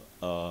that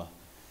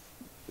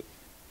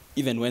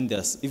even when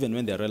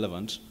they're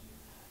relevant,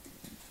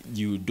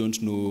 you don't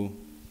know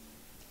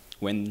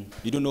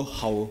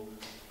how.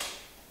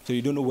 So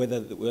you don't know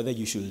whether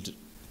you should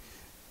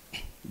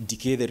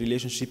decay the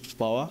relationship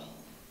power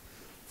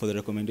for the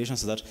recommendation,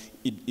 so that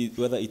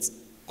whether it's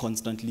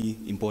constantly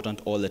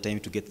important all the time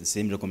to get the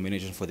same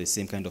recommendation for the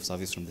same kind of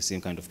service from the same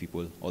kind of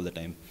people all the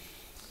time.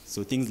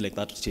 So things like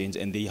that change,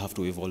 and they have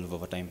to evolve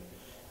over time.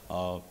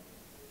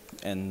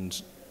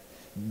 And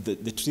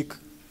the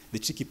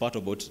tricky part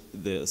about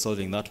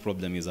solving that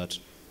problem is that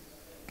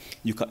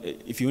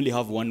if you only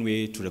have one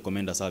way to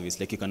recommend a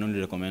service, like you can only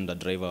recommend a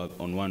driver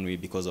on one way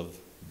because of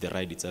the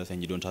ride itself,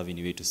 and you don't have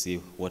any way to say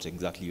what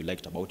exactly you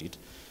liked about it,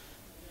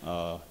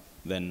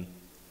 then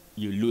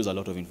you lose a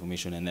lot of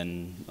information, and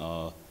then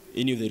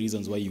any of the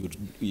reasons why you'd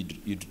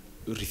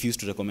refuse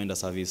to recommend a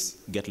service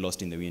get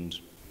lost in the wind.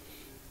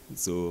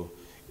 So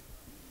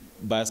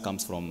bias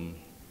comes from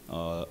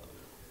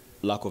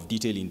lack of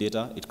detail in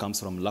data. It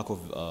comes from lack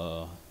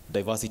of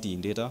diversity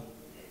in data.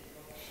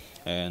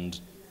 And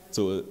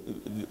so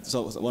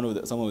some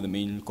of the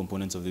main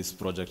components of this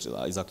project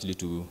is actually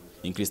to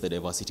increase the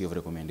diversity of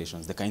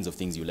recommendations, the kinds of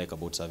things you like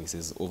about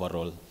services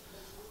overall.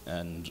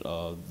 And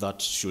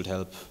that should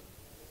help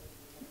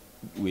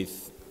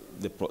with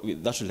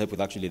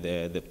actually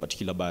the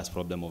particular bias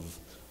problem of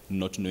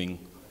not knowing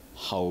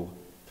how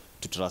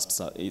to trust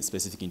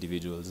specific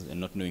individuals and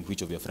not knowing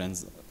which of your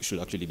friends should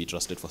actually be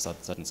trusted for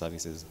certain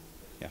services.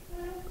 Yeah.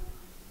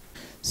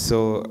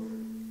 So,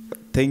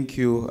 thank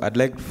you. I'd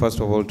like, first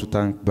of all, to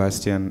thank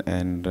Bastian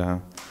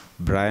and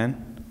Brian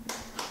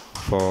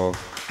for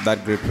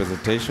that great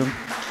presentation.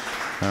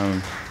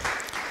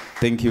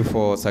 Thank you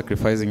for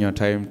sacrificing your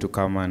time to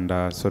come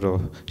and sort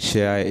of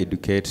share,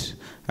 educate,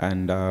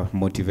 and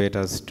motivate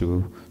us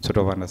to sort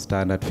of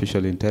understand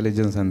artificial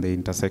intelligence and the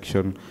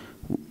intersection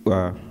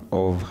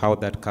of how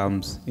that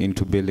comes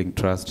into building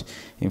trust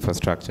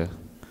infrastructure.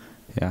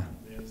 Yeah.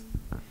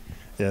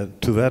 Yeah,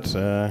 to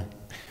that,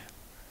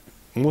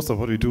 most of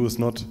what we do is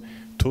not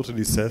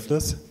totally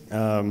selfless.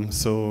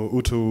 So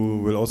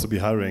UTU will also be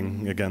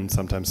hiring again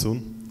sometime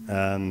soon.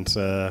 And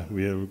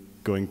we are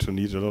going to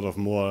need a lot of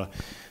more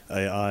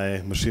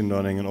AI, machine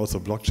learning, and also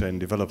blockchain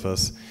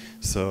developers.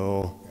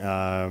 So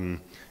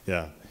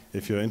yeah,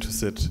 if you're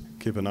interested,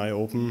 keep an eye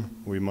open.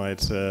 We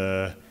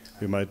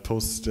might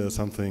post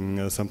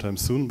something sometime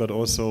soon, but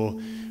also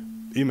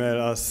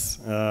email us.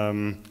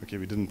 Okay,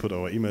 we didn't put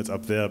our emails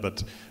up there,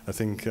 but I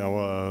think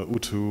our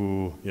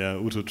UTU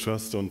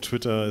Trust on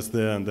Twitter is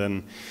there, and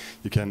then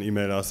you can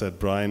email us at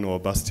Brian or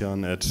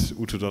Bastian at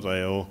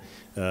utu.io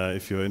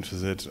if you're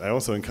interested. I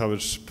also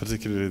encourage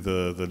particularly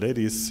the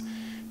ladies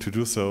to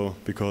do so,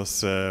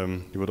 because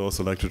we would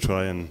also like to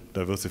try and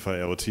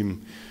diversify our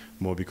team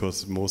more,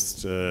 because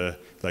most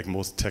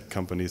tech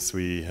companies,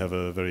 we have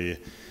a very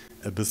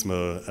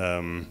abysmal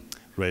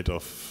rate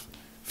of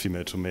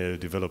female to male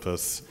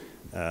developers,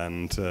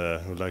 and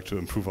would like to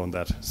improve on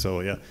that.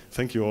 So yeah,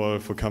 thank you all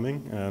for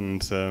coming,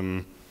 and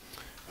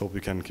hope we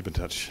can keep in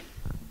touch.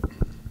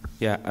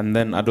 Yeah, and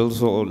then I'd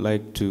also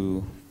like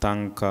to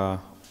thank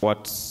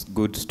What's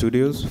Good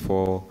Studios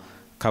for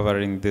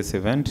covering this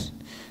event.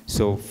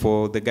 So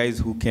for the guys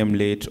who came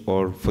late,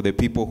 or for the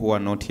people who are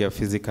not here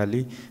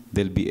physically,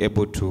 they'll be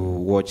able to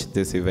watch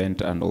this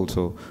event and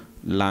also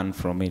learn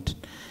from it.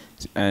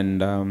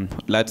 And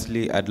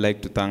lastly, I'd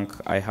like to thank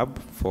iHub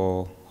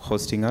for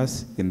hosting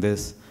us in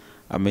this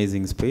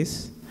amazing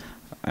space.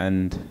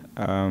 And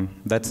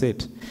that's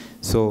it.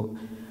 So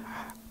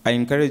I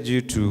encourage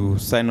you to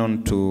sign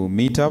on to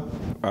Meetup,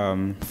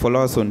 follow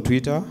us on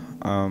Twitter,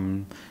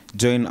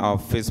 join our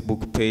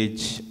Facebook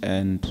page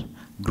and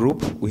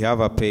group. We have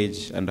a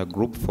page and a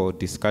group for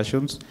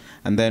discussions,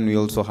 and then we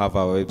also have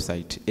our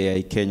website,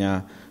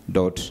 aikenya.io.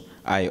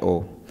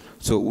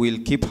 So we'll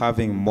keep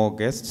having more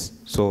guests.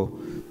 So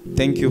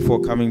thank you for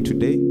coming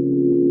today.